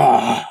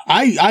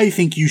I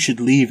think you should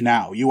leave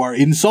now. You are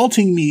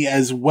insulting me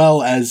as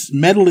well as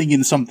meddling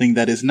in something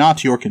that is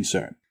not your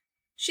concern.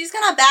 She's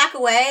gonna back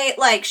away,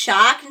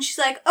 shocked, and she's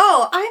like,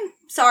 "Oh, I'm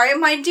sorry,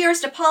 my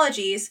dearest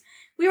apologies.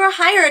 We were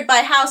hired by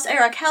House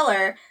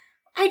Arakeller.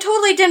 I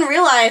totally didn't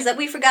realize that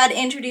we forgot to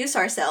introduce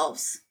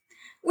ourselves.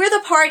 We're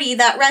the party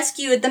that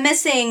rescued the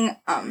missing,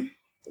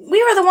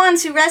 we were the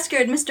ones who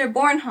rescued Mr.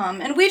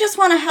 Bornholm, and we just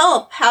want to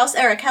help House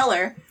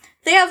Arakeller.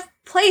 They have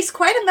placed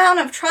quite an amount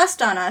of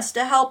trust on us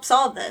to help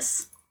solve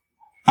this."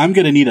 I'm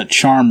gonna need a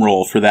charm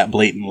roll for that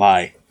blatant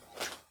lie.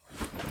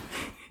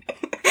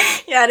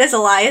 Yeah, it is a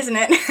lie, isn't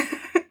it?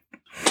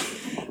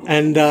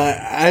 And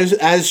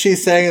as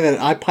she's saying that,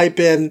 I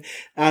pipe in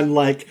and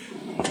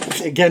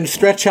again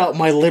stretch out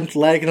my limped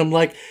leg, and I'm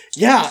like,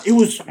 "Yeah, it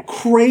was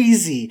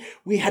crazy.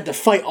 We had to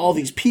fight all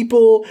these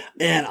people,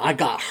 and I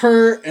got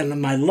hurt, and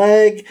then my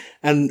leg,"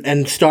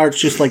 and starts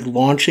just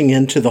launching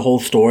into the whole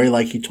story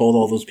like he told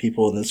all those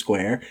people in the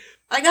square.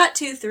 I got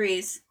 2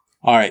 3s.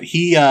 All right,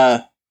 he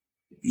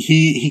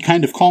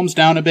kind of calms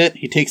down a bit.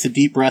 He takes a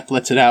deep breath,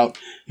 lets it out,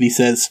 and he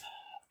says,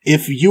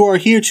 "If you are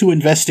here to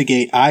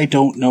investigate, I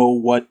don't know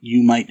what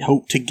you might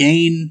hope to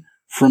gain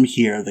from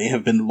here. They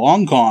have been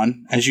long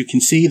gone. As you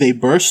can see, they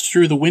burst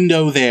through the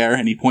window there,"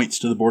 and he points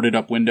to the boarded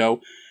up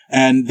window,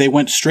 "and they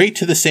went straight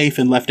to the safe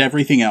and left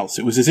everything else.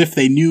 It was as if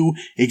they knew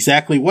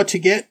exactly what to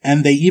get,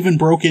 and they even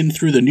broke in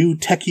through the new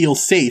Techiel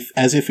safe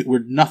as if it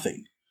were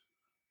nothing.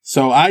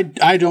 So I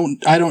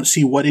don't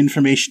see what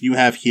information you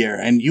have here,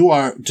 and you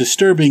are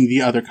disturbing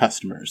the other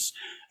customers."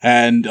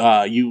 And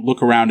you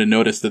look around and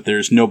notice that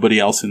there's nobody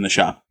else in the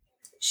shop.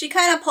 She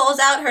kind of pulls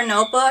out her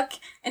notebook,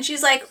 and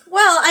she's like,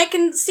 "Well, I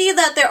can see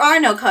that there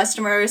are no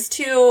customers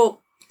to,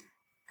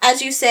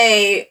 as you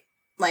say,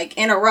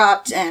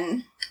 interrupt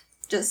and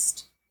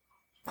just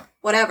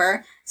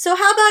whatever. So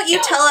how about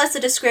you tell us a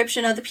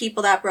description of the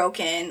people that broke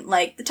in,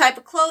 the type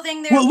of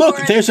clothing they wore?" Well,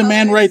 look, there's a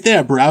man right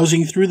there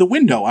browsing through the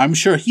window. I'm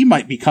sure he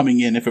might be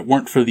coming in if it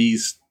weren't for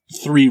these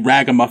 3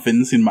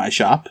 ragamuffins in my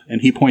shop.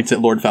 And he points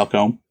at Lord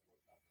Falcombe.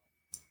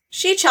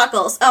 She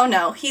chuckles. "Oh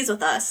no, he's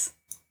with us."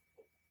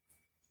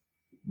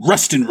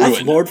 Rust and ruin.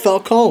 That's Lord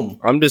Falcombe.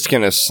 I'm just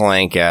going to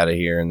slank out of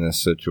here in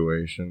this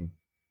situation.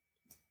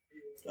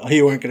 Oh,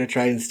 you weren't going to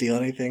try and steal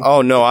anything?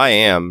 Oh, no, I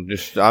am.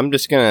 I'm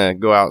just going to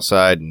go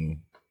outside and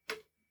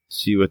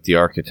see what the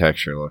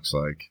architecture looks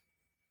like.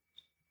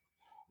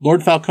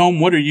 Lord Falcombe,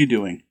 what are you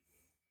doing?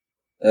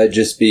 I'd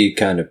just be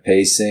kind of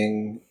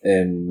pacing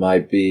and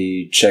might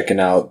be checking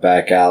out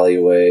back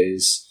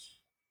alleyways.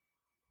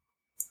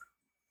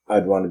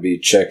 I'd want to be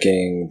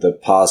checking the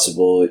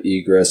possible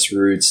egress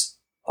routes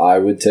I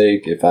would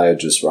take if I had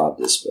just robbed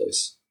this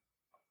place.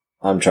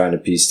 I'm trying to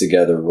piece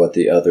together what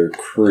the other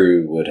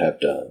crew would have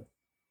done.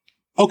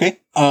 Okay.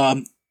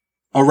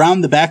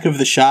 Around the back of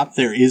the shop,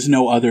 there is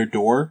no other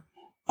door.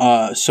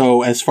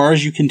 So as far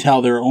as you can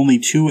tell, there's only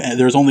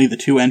the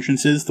 2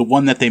 entrances, the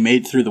one that they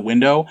made through the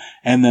window,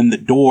 and then the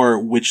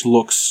door, which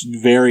looks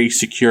very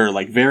secure,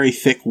 very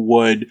thick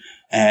wood,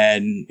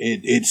 and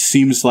it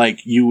seems like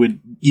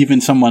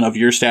even someone of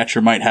your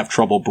stature might have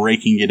trouble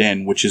breaking it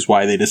in, which is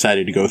why they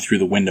decided to go through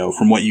the window,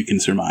 from what you can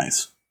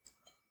surmise.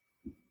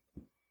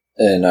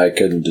 And I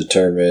couldn't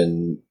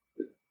determine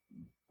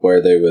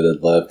where they would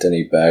have left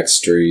any back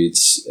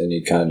streets,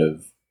 any kind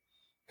of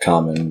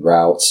common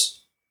routes.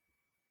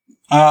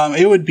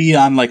 It would be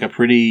on like a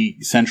pretty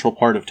central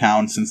part of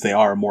town, since they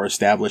are a more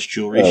established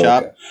jewelry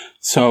shop. Okay.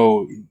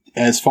 So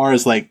as far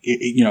as like,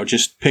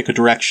 just pick a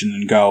direction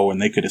and go,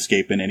 and they could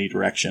escape in any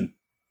direction.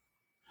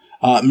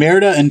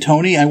 Merida and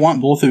Tony, I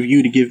want both of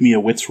you to give me a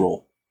wits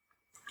roll.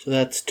 So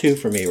that's 2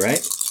 for me,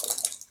 right?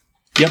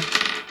 Yep.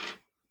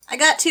 I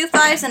got 2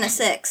 5s and a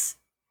 6.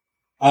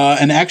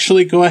 And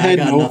actually, go ahead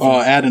got and nothing.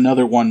 add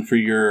another one for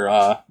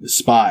your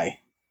spy.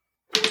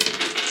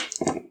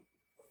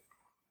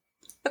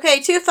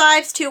 Okay, 2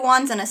 5s, 2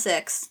 1s, and a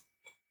 6.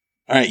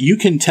 All right, you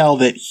can tell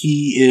that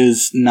he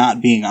is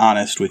not being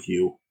honest with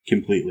you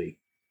completely.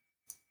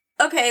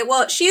 Okay,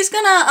 well, she's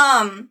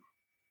gonna,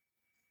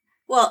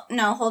 well,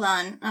 no, hold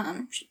on.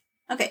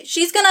 Okay,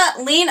 she's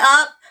gonna lean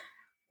up,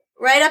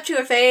 right up to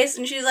her face,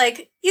 and she's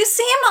like, "You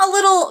seem a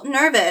little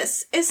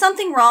nervous. Is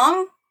something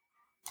wrong?"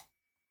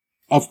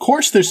 Of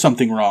course there's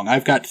something wrong.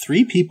 I've got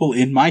 3 people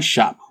in my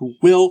shop who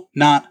will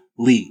not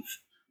leave.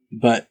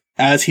 But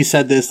as he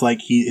said this, like,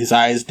 his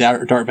eyes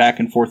dart back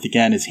and forth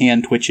again, his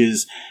hand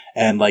twitches,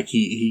 and like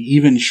he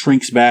even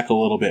shrinks back a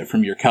little bit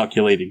from your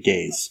calculated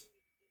gaze.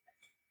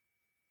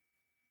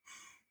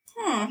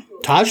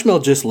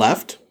 Tajmil just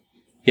left.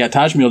 Yeah,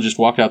 Tajmil just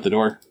walked out the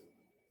door.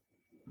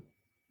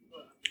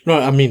 No,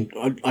 I mean,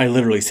 I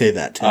literally say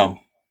that to him. Oh.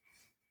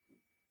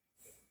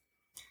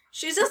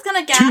 She's just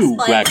gonna gasp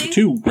slightly.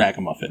 Two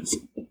ragamuffins.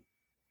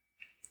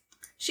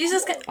 She's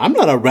just gonna... I'm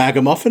not a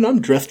ragamuffin.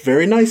 I'm dressed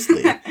very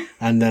nicely.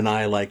 And then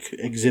I,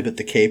 exhibit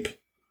the cape.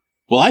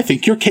 Well, I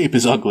think your cape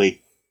is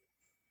ugly.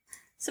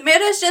 So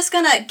Merida's just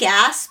gonna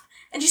gasp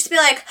and just be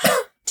like,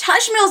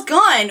 Tajmil's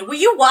gone. Were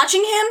you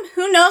watching him?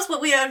 Who knows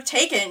what we have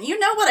taken? You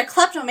know what a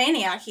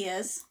kleptomaniac he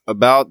is.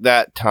 About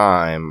that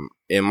time,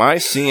 am I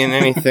seeing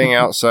anything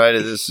outside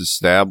of this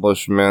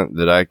establishment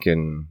that I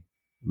can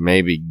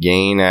maybe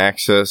gain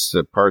access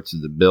to parts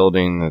of the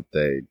building that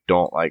they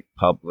don't like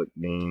public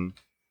being?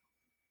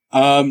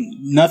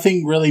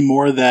 Nothing really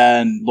more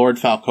than Lord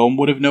Falcombe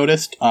would have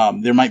noticed.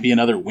 There might be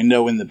another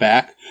window in the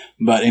back,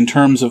 but in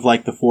terms of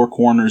the 4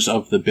 corners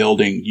of the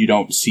building, you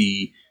don't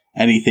see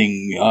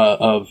anything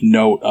of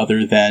note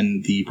other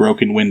than the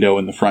broken window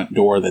in the front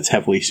door that's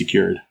heavily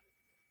secured.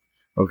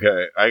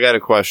 Okay, I got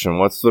a question.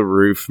 What's the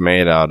roof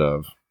made out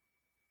of?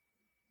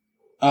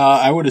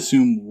 I would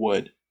assume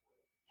wood.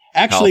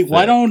 Actually, How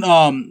why thick?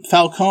 don't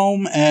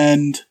Falcombe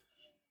and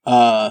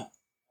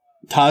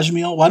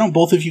Tajmil, why don't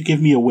both of you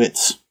give me a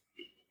wits?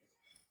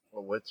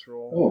 A wits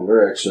roll? Oh,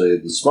 we're actually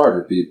the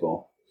smarter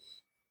people.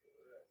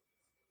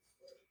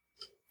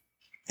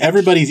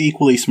 Everybody's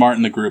equally smart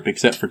in the group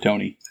except for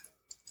Tony.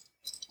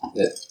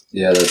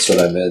 Yeah, that's what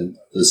I meant.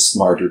 The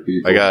smarter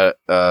people. I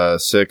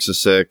got 6 a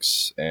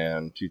 6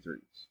 and 2 3s.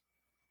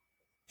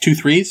 2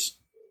 3s?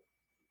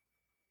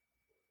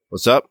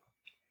 What's up?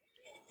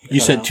 You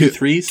said 2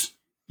 3s?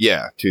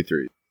 Yeah, 2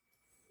 3s.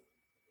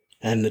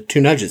 And the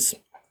 2 nudges.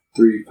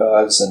 3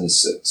 5s and a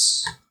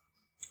 6.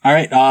 All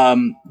right.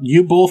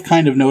 You both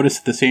kind of notice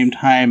at the same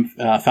time,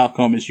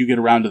 Falcombe, as you get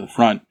around to the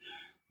front,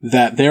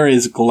 that there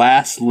is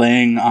glass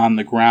laying on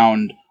the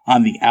ground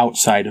on the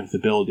outside of the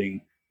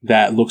building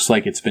that looks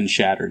like it's been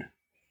shattered.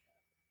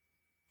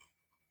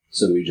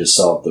 So we just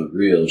solved the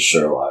real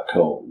Sherlock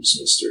Holmes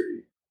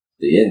mystery.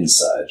 The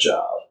inside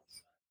job.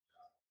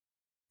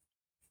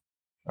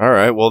 All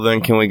right, well then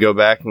can we go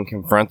back and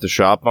confront the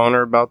shop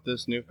owner about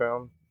this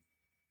newfound?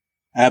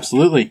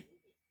 Absolutely.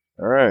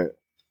 All right.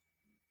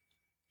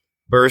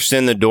 Burst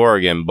in the door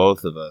again,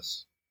 both of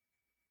us.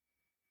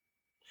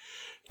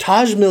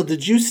 Tajmil,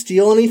 did you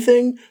steal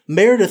anything?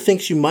 Merida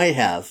thinks you might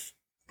have.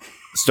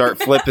 Start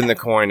flipping the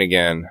coin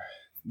again.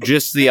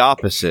 Just the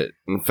opposite.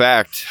 In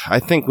fact, I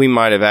think we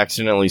might have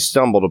accidentally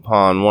stumbled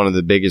upon one of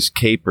the biggest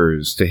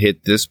capers to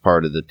hit this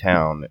part of the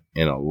town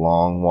in a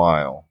long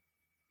while.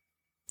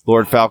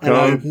 Lord And I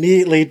Falcone?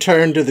 immediately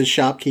turn to the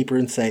shopkeeper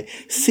and say,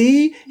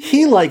 "See,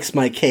 he likes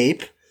my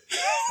cape."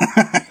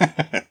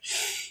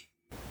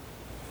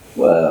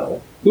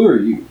 Well, who are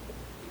you?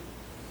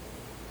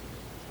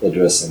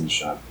 Addressing the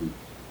shopkeeper.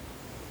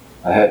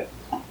 I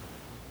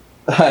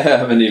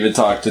haven't even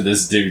talked to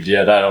this dude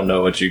yet. I don't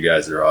know what you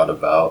guys are on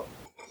about.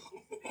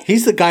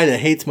 He's the guy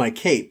that hates my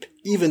cape,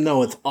 even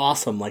though it's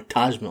awesome, like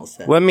Tajmil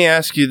said. Let me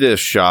ask you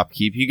this,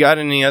 shopkeep. You got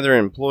any other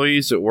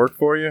employees that work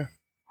for you?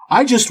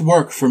 I just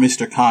work for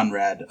Mr.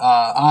 Conrad.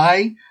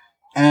 I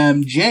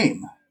am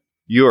Jame.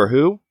 You are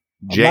who?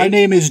 Jay? My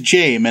name is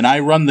Jame, and I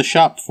run the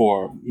shop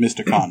for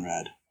Mr.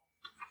 Conrad.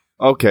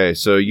 Okay,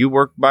 so you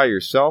work by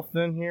yourself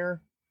then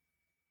here?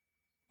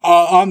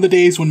 On the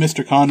days when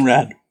Mr.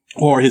 Conrad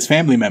or his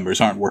family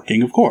members aren't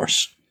working, of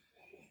course.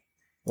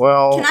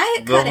 Well, Can I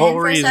the cut whole in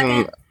for a reason...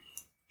 second?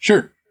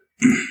 Sure.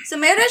 So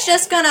Merida's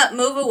just gonna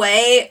move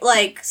away,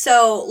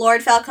 so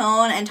Lord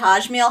Falcone and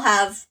Tajmil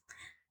have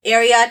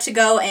area to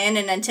go in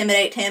and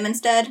intimidate him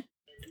instead.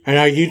 And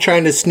are you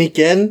trying to sneak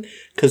in?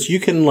 Because you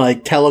can,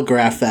 like,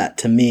 telegraph that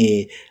to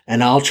me,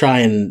 and I'll try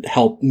and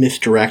help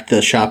misdirect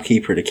the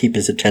shopkeeper to keep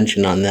his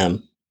attention on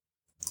them.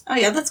 Oh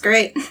yeah, that's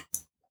great.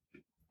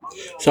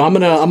 So I'm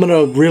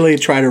gonna really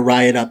try to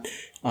riot up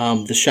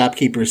the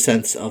shopkeeper's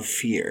sense of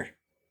fear.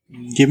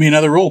 Give me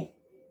another roll.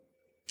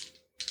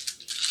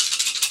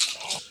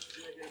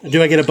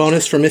 Do I get a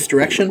bonus for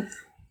misdirection?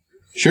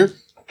 Sure.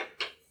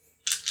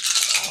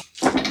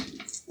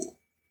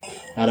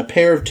 Got a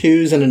pair of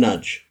 2s and a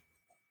nudge.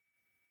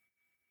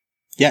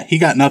 Yeah, he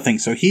got nothing,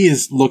 so he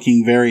is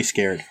looking very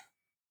scared.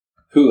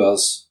 Who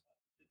else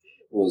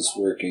was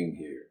working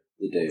here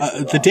the day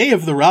of The day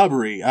of the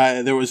robbery,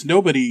 there was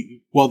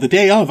nobody... Well, the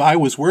day of, I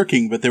was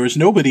working, but there was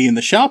nobody in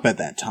the shop at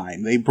that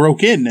time. They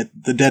broke in at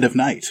the dead of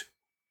night.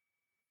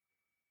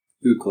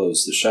 Who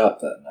closed the shop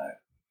that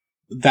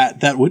night?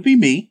 That would be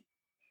me.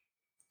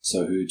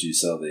 So who'd you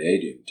sell the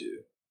adium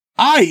to?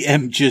 I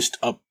am just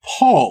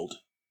appalled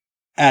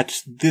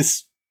at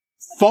this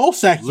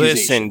false accusation.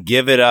 Listen,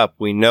 give it up.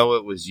 We know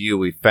it was you.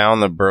 We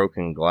found the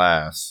broken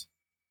glass.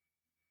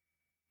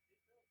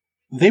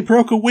 They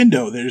broke a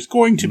window. There's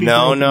going to be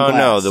broken glass.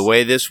 No. The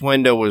way this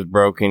window was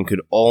broken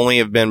could only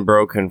have been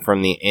broken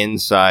from the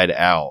inside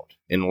out.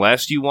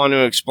 Unless you want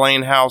to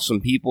explain how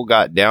some people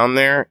got down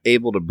there,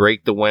 able to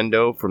break the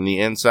window from the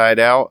inside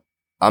out,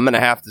 I'm going to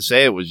have to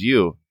say it was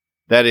you.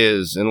 That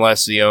is,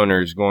 unless the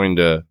owner is going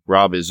to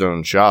rob his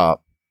own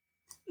shop.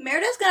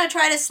 Merida's gonna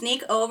try to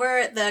sneak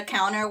over the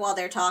counter while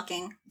they're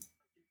talking.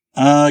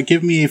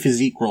 Give me a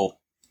physique roll.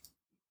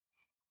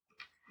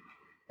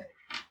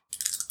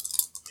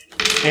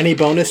 Any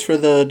bonus for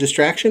the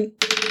distraction?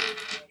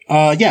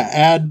 What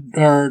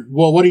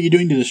are you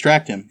doing to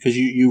distract him? Because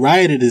you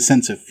rioted his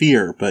sense of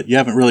fear, but you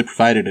haven't really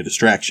provided a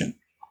distraction.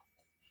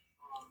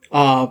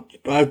 I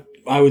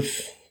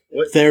was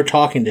there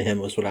talking to him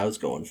was what I was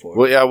going for.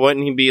 Well, yeah,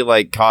 wouldn't he be,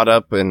 like, caught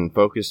up and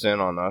focused in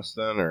on us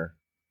then? Or,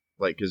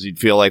 like, because he'd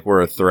feel like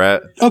we're a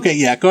threat? Okay,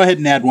 yeah, go ahead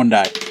and add 1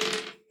 die.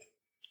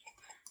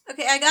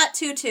 Okay, I got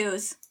 2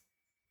 2s.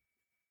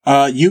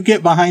 You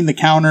get behind the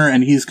counter,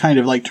 and he's kind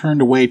of, like,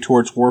 turned away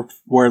towards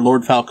where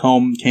Lord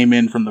Falcombe came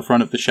in from the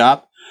front of the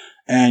shop,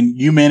 and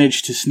you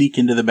manage to sneak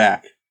into the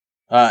back.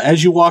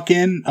 As you walk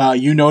in,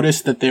 you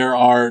notice that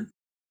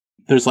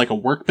there's, like, a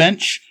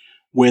workbench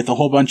with a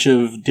whole bunch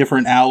of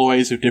different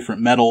alloys of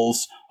different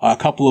metals, a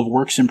couple of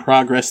works in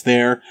progress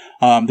there.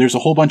 There's a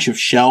whole bunch of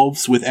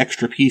shelves with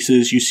extra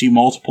pieces. You see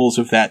multiples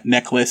of that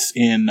necklace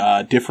in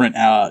different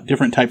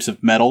types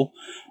of metal.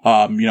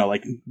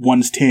 Like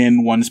one's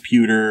tin, one's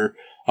pewter.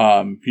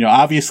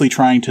 Obviously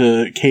trying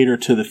to cater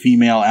to the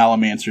female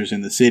allomancers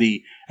in the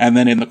city. And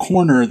then in the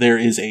corner, there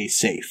is a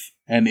safe.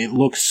 And it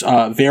looks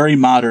very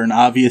modern,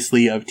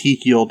 obviously of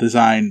Tekiel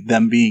design,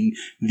 them being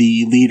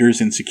the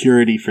leaders in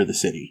security for the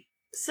city.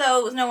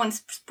 So no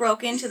one's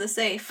broke into the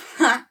safe.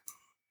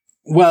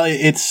 Well,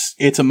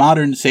 it's a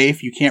modern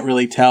safe. You can't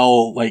really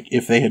tell like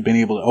if they had been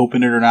able to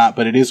open it or not,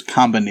 but it is a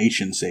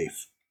combination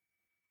safe.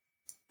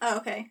 Oh,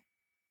 okay.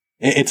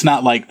 It's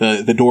not like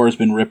the door has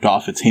been ripped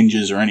off its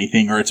hinges or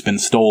anything, or it's been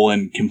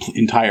stolen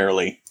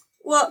entirely.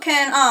 Well,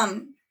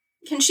 can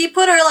she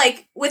put her,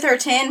 like, with her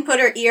tin, put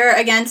her ear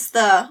against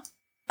the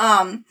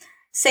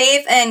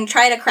safe and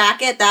try to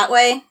crack it that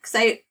way? Because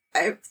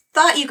I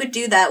thought you could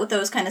do that with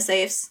those kind of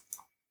safes.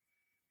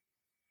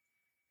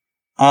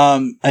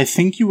 I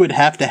think you would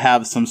have to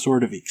have some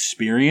sort of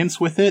experience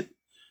with it.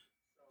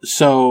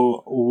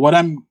 So what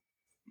I'm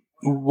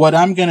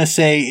gonna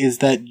say is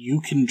that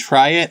you can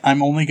try it.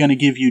 I'm only gonna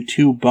give you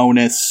 2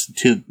 bonus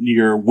to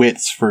your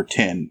wits for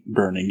tin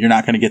burning. You're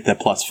not gonna get that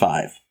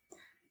 +5.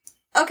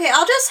 Okay,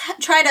 I'll just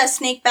try to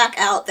sneak back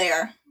out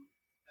there.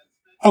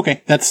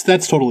 Okay, that's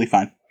totally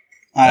fine.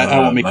 I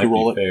won't make you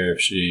roll it. Might be fair if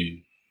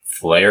she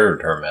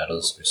flared her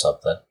metals or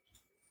something.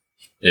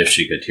 If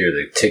she could hear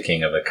the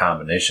ticking of a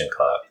combination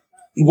clock.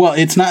 Well,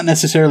 it's not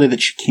necessarily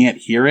that she can't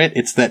hear it.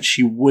 It's that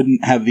she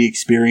wouldn't have the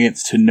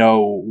experience to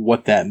know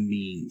what that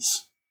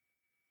means.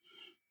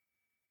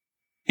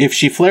 If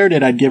she flared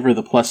it, I'd give her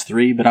the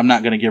 +3, but I'm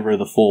not going to give her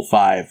the full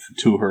 5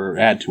 to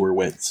add to her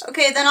wits.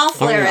 Okay, then I'll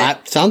flare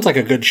it. Sounds like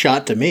a good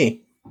shot to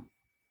me.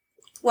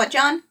 What,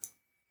 John?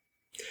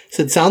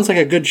 Said sounds like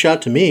a good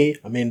shot to me.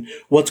 I mean,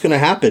 what's going to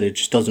happen? It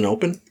just doesn't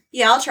open?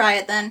 Yeah, I'll try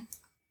it then.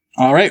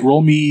 All right,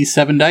 roll me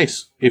 7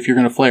 dice if you're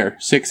going to flare.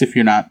 6 if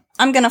you're not.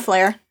 I'm gonna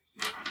flare.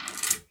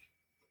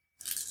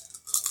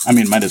 I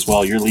mean, might as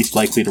well. You're least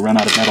likely to run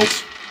out of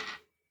metals.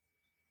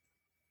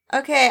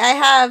 Okay, I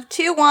have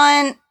 2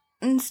 1s,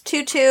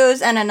 2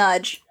 2s, and a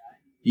nudge.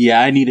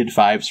 Yeah, I needed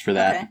 5s for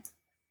that. Okay.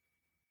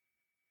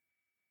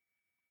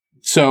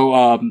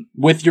 So,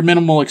 with your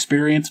minimal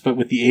experience, but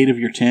with the aid of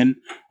your tin,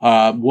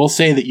 we'll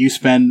say that you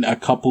spend a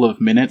couple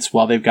of minutes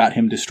while they've got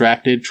him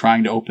distracted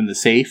trying to open the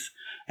safe,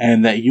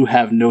 and that you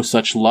have no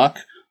such luck.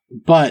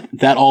 But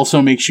that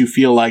also makes you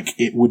feel like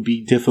it would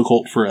be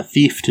difficult for a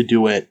thief to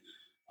do it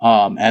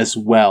as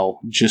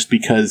well, just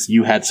because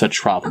you had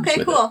such problems with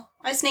it. Okay, cool.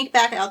 I sneak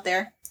back out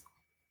there.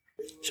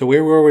 So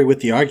where were we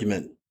with the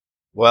argument?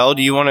 Well,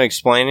 do you want to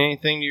explain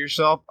anything to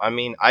yourself? I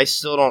mean, I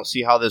still don't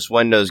see how this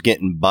window's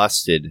getting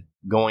busted,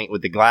 going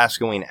with the glass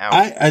going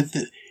out.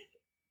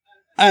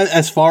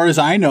 As far as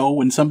I know,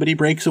 when somebody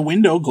breaks a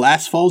window,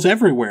 glass falls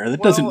everywhere.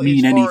 That doesn't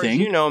mean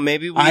anything.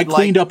 Maybe I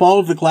cleaned up all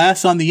of the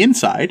glass on the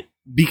inside.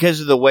 Because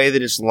of the way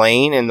that it's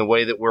laying and the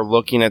way that we're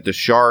looking at the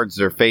shards,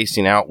 they're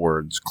facing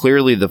outwards.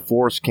 Clearly, the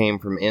force came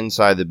from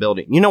inside the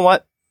building. You know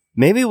what?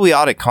 Maybe we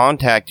ought to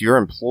contact your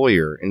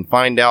employer and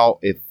find out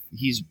if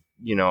he's,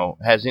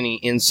 has any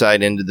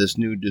insight into this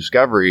new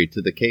discovery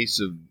to the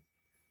case of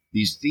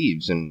these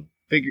thieves and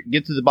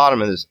get to the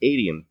bottom of this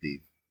adium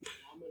thief.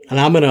 And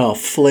I'm going to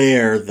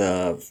flare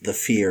the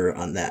fear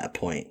on that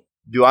point.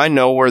 Do I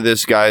know where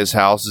this guy's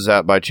house is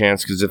at by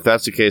chance? Because if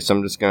that's the case,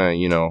 I'm just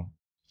going to,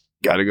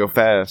 gotta go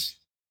fast.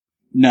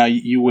 No,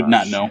 you would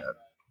not know.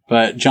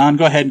 But John,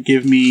 go ahead and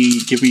give me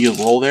a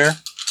roll there.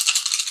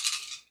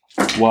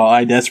 While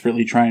I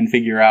desperately try and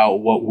figure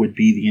out what would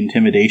be the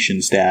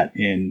intimidation stat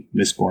in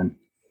Mistborn.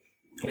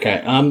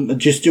 Okay, I'm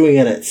just doing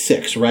it at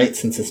 6, right?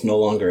 Since it's no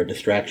longer a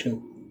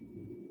distraction.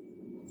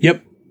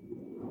 Yep.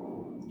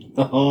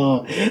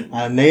 Oh,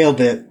 I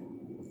nailed it.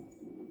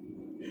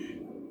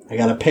 I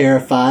got a pair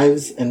of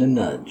 5s and a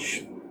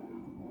nudge.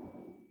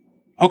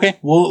 Okay,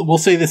 we'll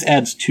say this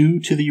adds 2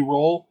 to the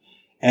roll,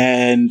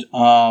 and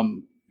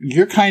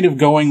you're kind of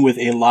going with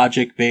a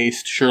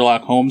logic-based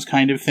Sherlock Holmes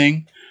kind of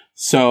thing.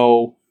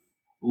 So,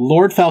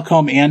 Lord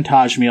Falcombe and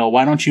Tajmiel,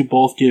 why don't you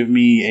both give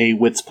me a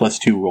Wits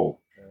 +2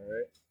 roll? All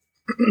right.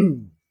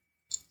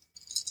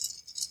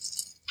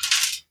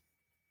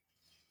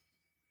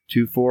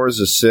 2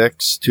 4s, a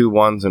 6, 2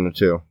 1s, and a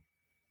 2.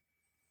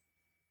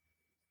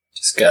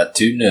 Just got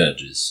 2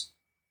 nudges.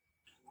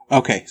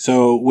 Okay,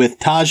 so with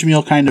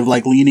Tajmiel kind of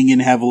like leaning in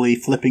heavily,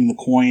 flipping the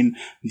coin,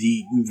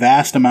 the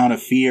vast amount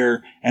of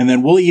fear, and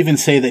then we'll even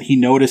say that he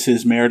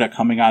notices Merida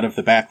coming out of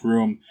the back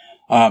room.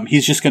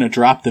 He's just going to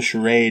drop the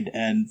charade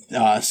and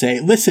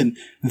say, listen,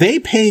 they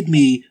paid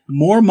me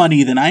more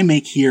money than I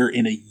make here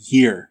in a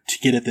year to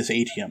get at this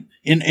atium.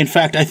 In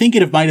fact, I think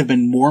it might have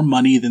been more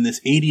money than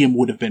this atium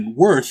would have been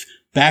worth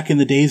back in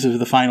the days of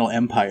the Final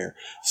Empire.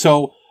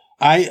 So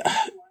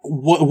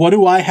what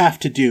do I have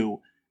to do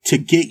to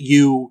get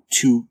you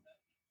to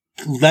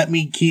let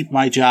me keep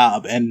my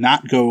job and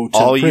not go to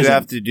all prison? You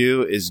have to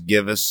do is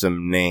give us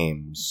some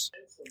names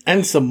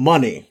and some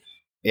money.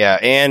 Yeah,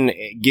 and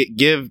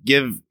give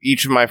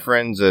each of my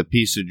friends a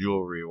piece of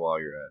jewelry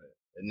while you're at it,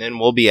 and then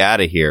we'll be out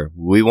of here.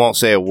 We won't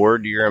say a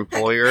word to your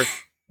employer,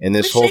 and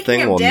this whole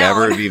thing will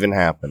never have even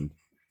happened.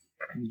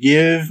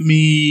 Give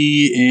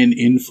me an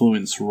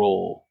influence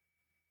roll.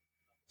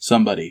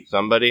 Somebody.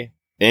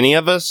 Any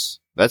of us?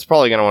 That's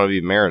probably going to want to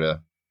be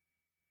Merida.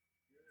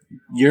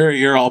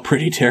 You're all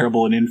pretty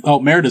terrible in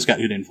Merida's got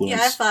good influence.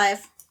 Yeah, I have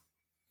 5.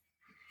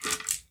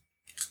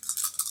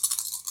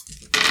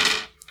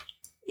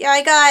 Yeah,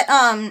 I got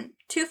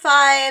 2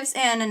 5s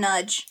and a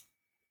nudge.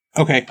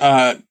 Okay,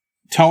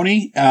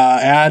 Tony,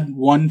 add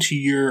 1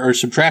 to or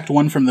subtract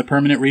 1 from the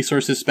permanent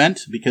resources spent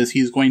because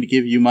he's going to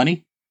give you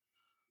money.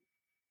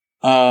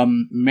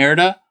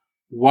 Merida,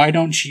 why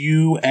don't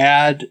you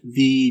add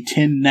the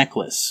tin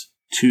necklace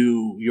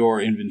to your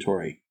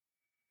inventory?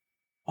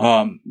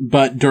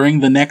 But during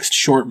the next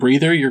short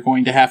breather, you're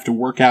going to have to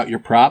work out your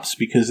props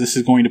because this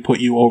is going to put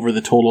you over the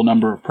total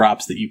number of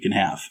props that you can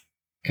have.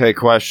 Okay,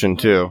 question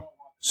 2.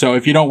 So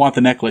if you don't want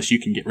the necklace, you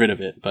can get rid of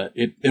it, but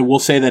it will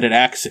say that it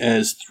acts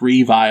as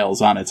 3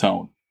 vials on its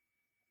own.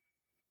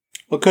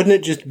 Well, couldn't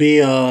it just be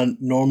a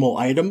normal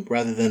item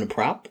rather than a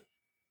prop?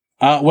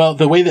 Well,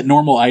 the way that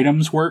normal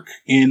items work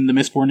in the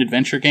Mistborn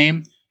Adventure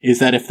game is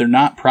that if they're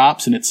not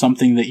props and it's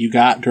something that you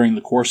got during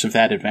the course of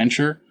that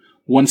adventure,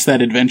 once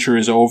that adventure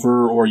is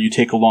over or you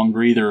take a long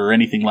breather or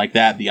anything like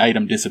that, the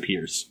item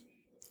disappears.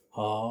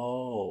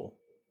 Oh.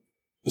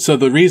 So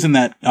the reason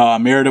that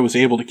Merida was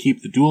able to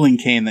keep the dueling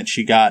cane that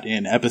she got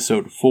in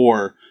episode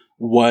 4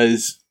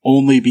 was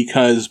only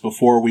because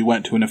before we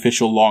went to an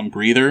official long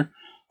breather,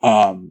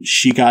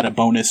 she got a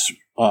bonus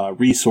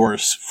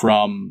resource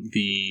from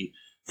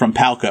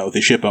Palco,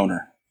 the ship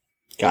owner.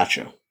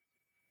 Gotcha.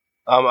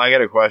 I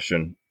got a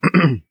question.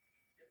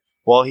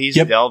 While he's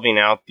Yep. delving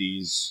out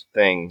these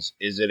things,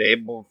 is it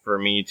able for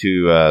me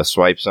to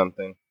swipe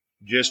something?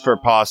 Just for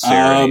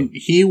posterity.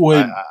 He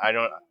would. I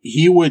don't.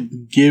 He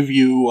would give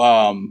you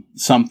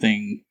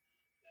something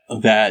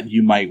that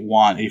you might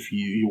want if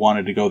you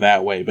wanted to go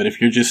that way. But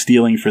if you're just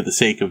stealing for the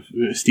sake of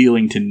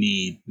stealing to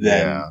need,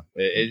 then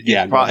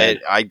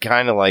I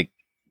kind of like.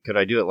 Could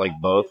I do it like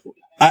both?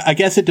 I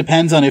guess it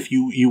depends on if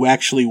you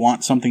actually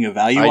want something of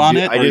value on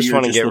it. I just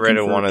want to get rid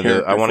of one one of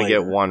the. I want to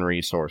get one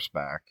resource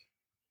back.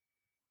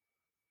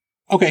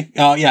 Okay.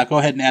 Yeah. Go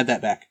ahead and add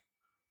that back.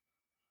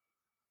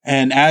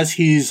 And as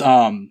he's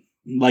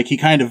he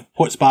kind of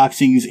puts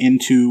boxings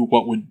into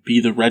what would be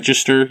the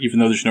register, even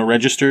though there's no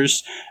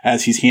registers,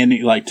 as he's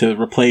handing,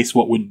 to replace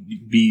what would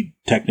be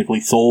technically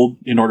sold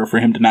in order for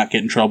him to not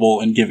get in trouble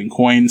and giving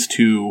coins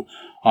to,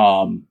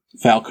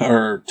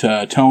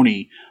 to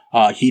Tony.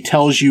 He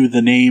tells you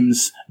the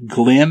names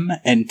Glim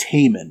and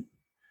Taman.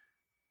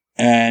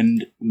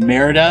 And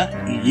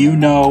Merida, you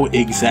know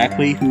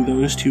exactly who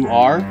those two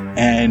are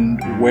and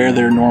where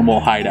their normal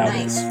hideout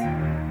is.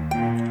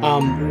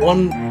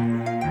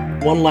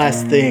 One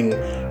last thing.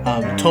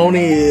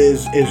 Tony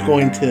is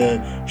going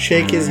to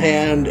shake his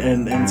hand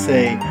and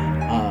say,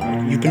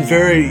 "You've been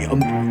very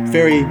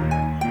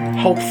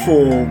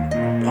helpful,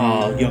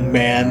 young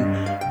man.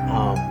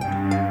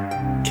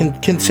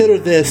 Consider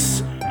this.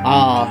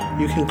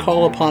 You can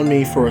call upon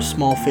me for a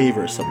small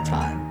favor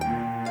sometime."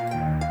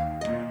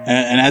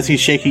 And as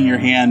he's shaking your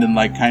hand and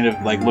kind of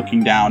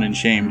looking down in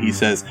shame, he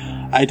says,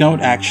 "I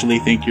don't actually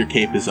think your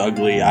cape is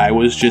ugly. I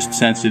was just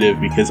sensitive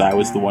because I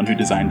was the one who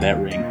designed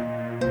that ring."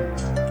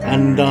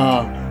 And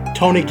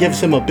Tony gives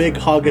him a big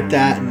hug at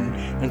that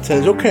and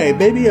says, "Okay,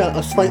 maybe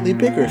a slightly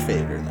bigger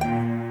favor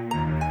then."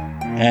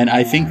 And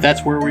I think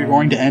that's where we're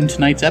going to end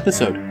tonight's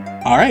episode.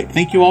 All right,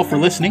 thank you all for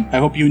listening. I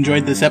hope you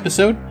enjoyed this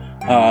episode.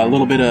 A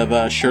little bit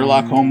of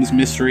Sherlock Holmes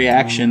mystery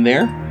action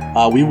there.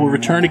 We will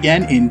return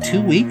again in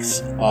 2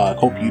 weeks.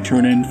 Hope you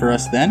tune in for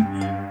us then.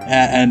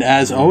 And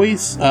as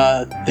always,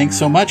 thanks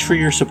so much for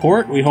your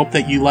support. We hope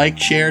that you like,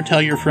 share,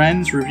 tell your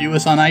friends, review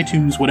us on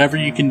iTunes, whatever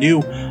you can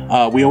do.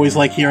 We always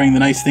like hearing the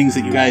nice things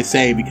that you guys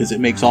say because it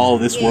makes all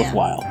of this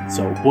worthwhile.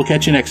 So we'll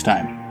catch you next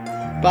time.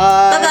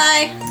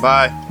 Bye. Bye-bye.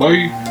 Bye.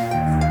 Bye.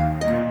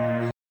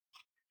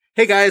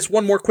 Hey guys,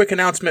 one more quick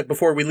announcement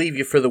before we leave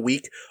you for the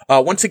week.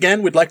 Once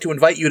again, we'd like to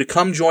invite you to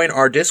come join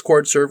our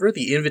Discord server.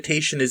 The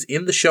invitation is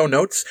in the show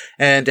notes.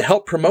 And to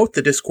help promote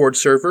the Discord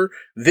server,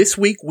 this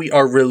week we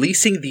are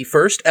releasing the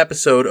first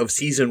episode of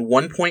Season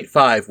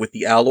 1.5 with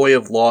the Alloy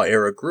of Law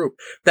era group.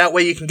 That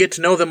way you can get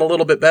to know them a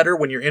little bit better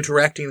when you're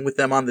interacting with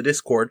them on the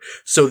Discord.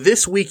 So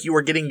this week you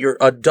are getting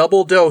a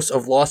double dose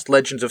of Lost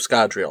Legends of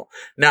Scadrial.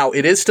 Now,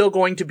 it is still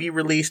going to be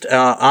released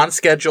on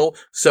schedule,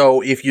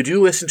 so if you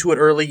do listen to it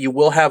early, you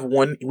will have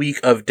 1 week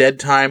of dead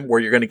time where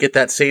you're going to get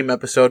that same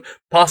episode,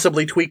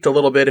 possibly tweaked a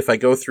little bit if I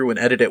go through and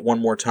edit it one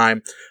more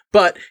time.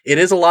 But it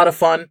is a lot of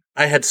fun.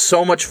 I had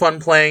so much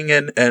fun playing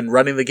it and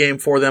running the game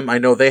for them. I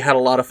know they had a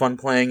lot of fun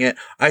playing it.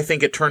 I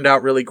think it turned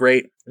out really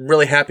great. I'm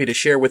really happy to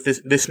share with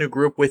this new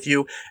group with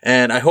you,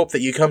 and I hope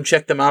that you come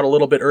check them out a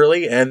little bit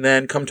early and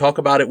then come talk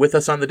about it with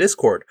us on the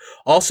Discord.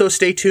 Also,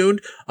 stay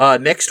tuned.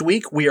 Next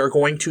week, we are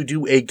going to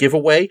do a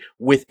giveaway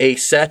with a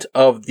set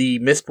of the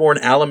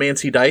Mistborn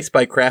Allomancy dice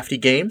by Crafty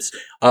Games.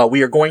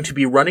 We are going to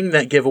be running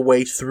that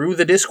giveaway through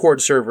the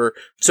Discord server,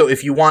 so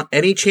if you want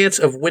any chance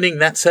of winning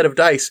that set of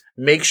dice,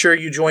 make sure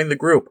you join the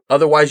group.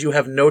 Otherwise, you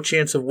have no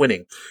chance of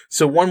winning.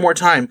 So one more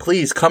time,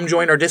 please come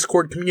join our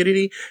Discord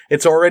community.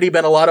 It's already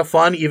been a lot of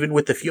fun, even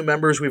with the few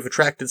members we've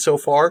attracted so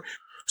far.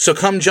 So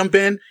come jump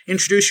in,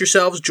 introduce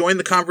yourselves, join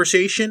the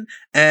conversation,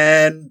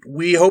 and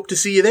we hope to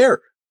see you there.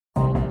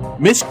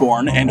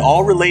 Mistborn and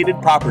all related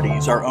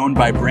properties are owned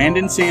by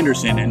Brandon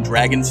Sanderson and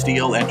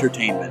Dragonsteel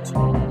Entertainment.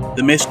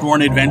 The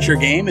Mistborn adventure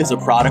game is a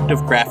product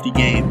of Crafty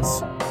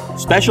Games.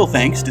 Special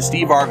thanks to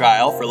Steve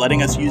Argyle for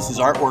letting us use his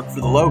artwork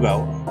for the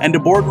logo, and to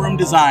Boardroom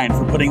Design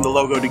for putting the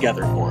logo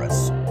together for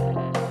us.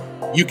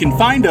 You can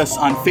find us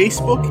on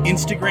Facebook,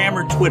 Instagram,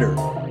 or Twitter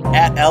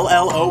at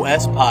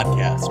LLOS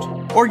Podcast,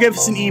 or give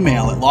us an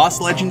email at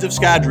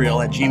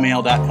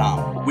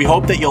lostlegendsofscadrial@gmail.com. We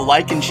hope that you'll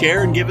like and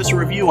share and give us a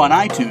review on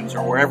iTunes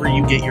or wherever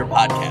you get your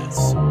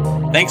podcasts.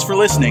 Thanks for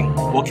listening.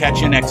 We'll catch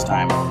you next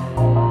time.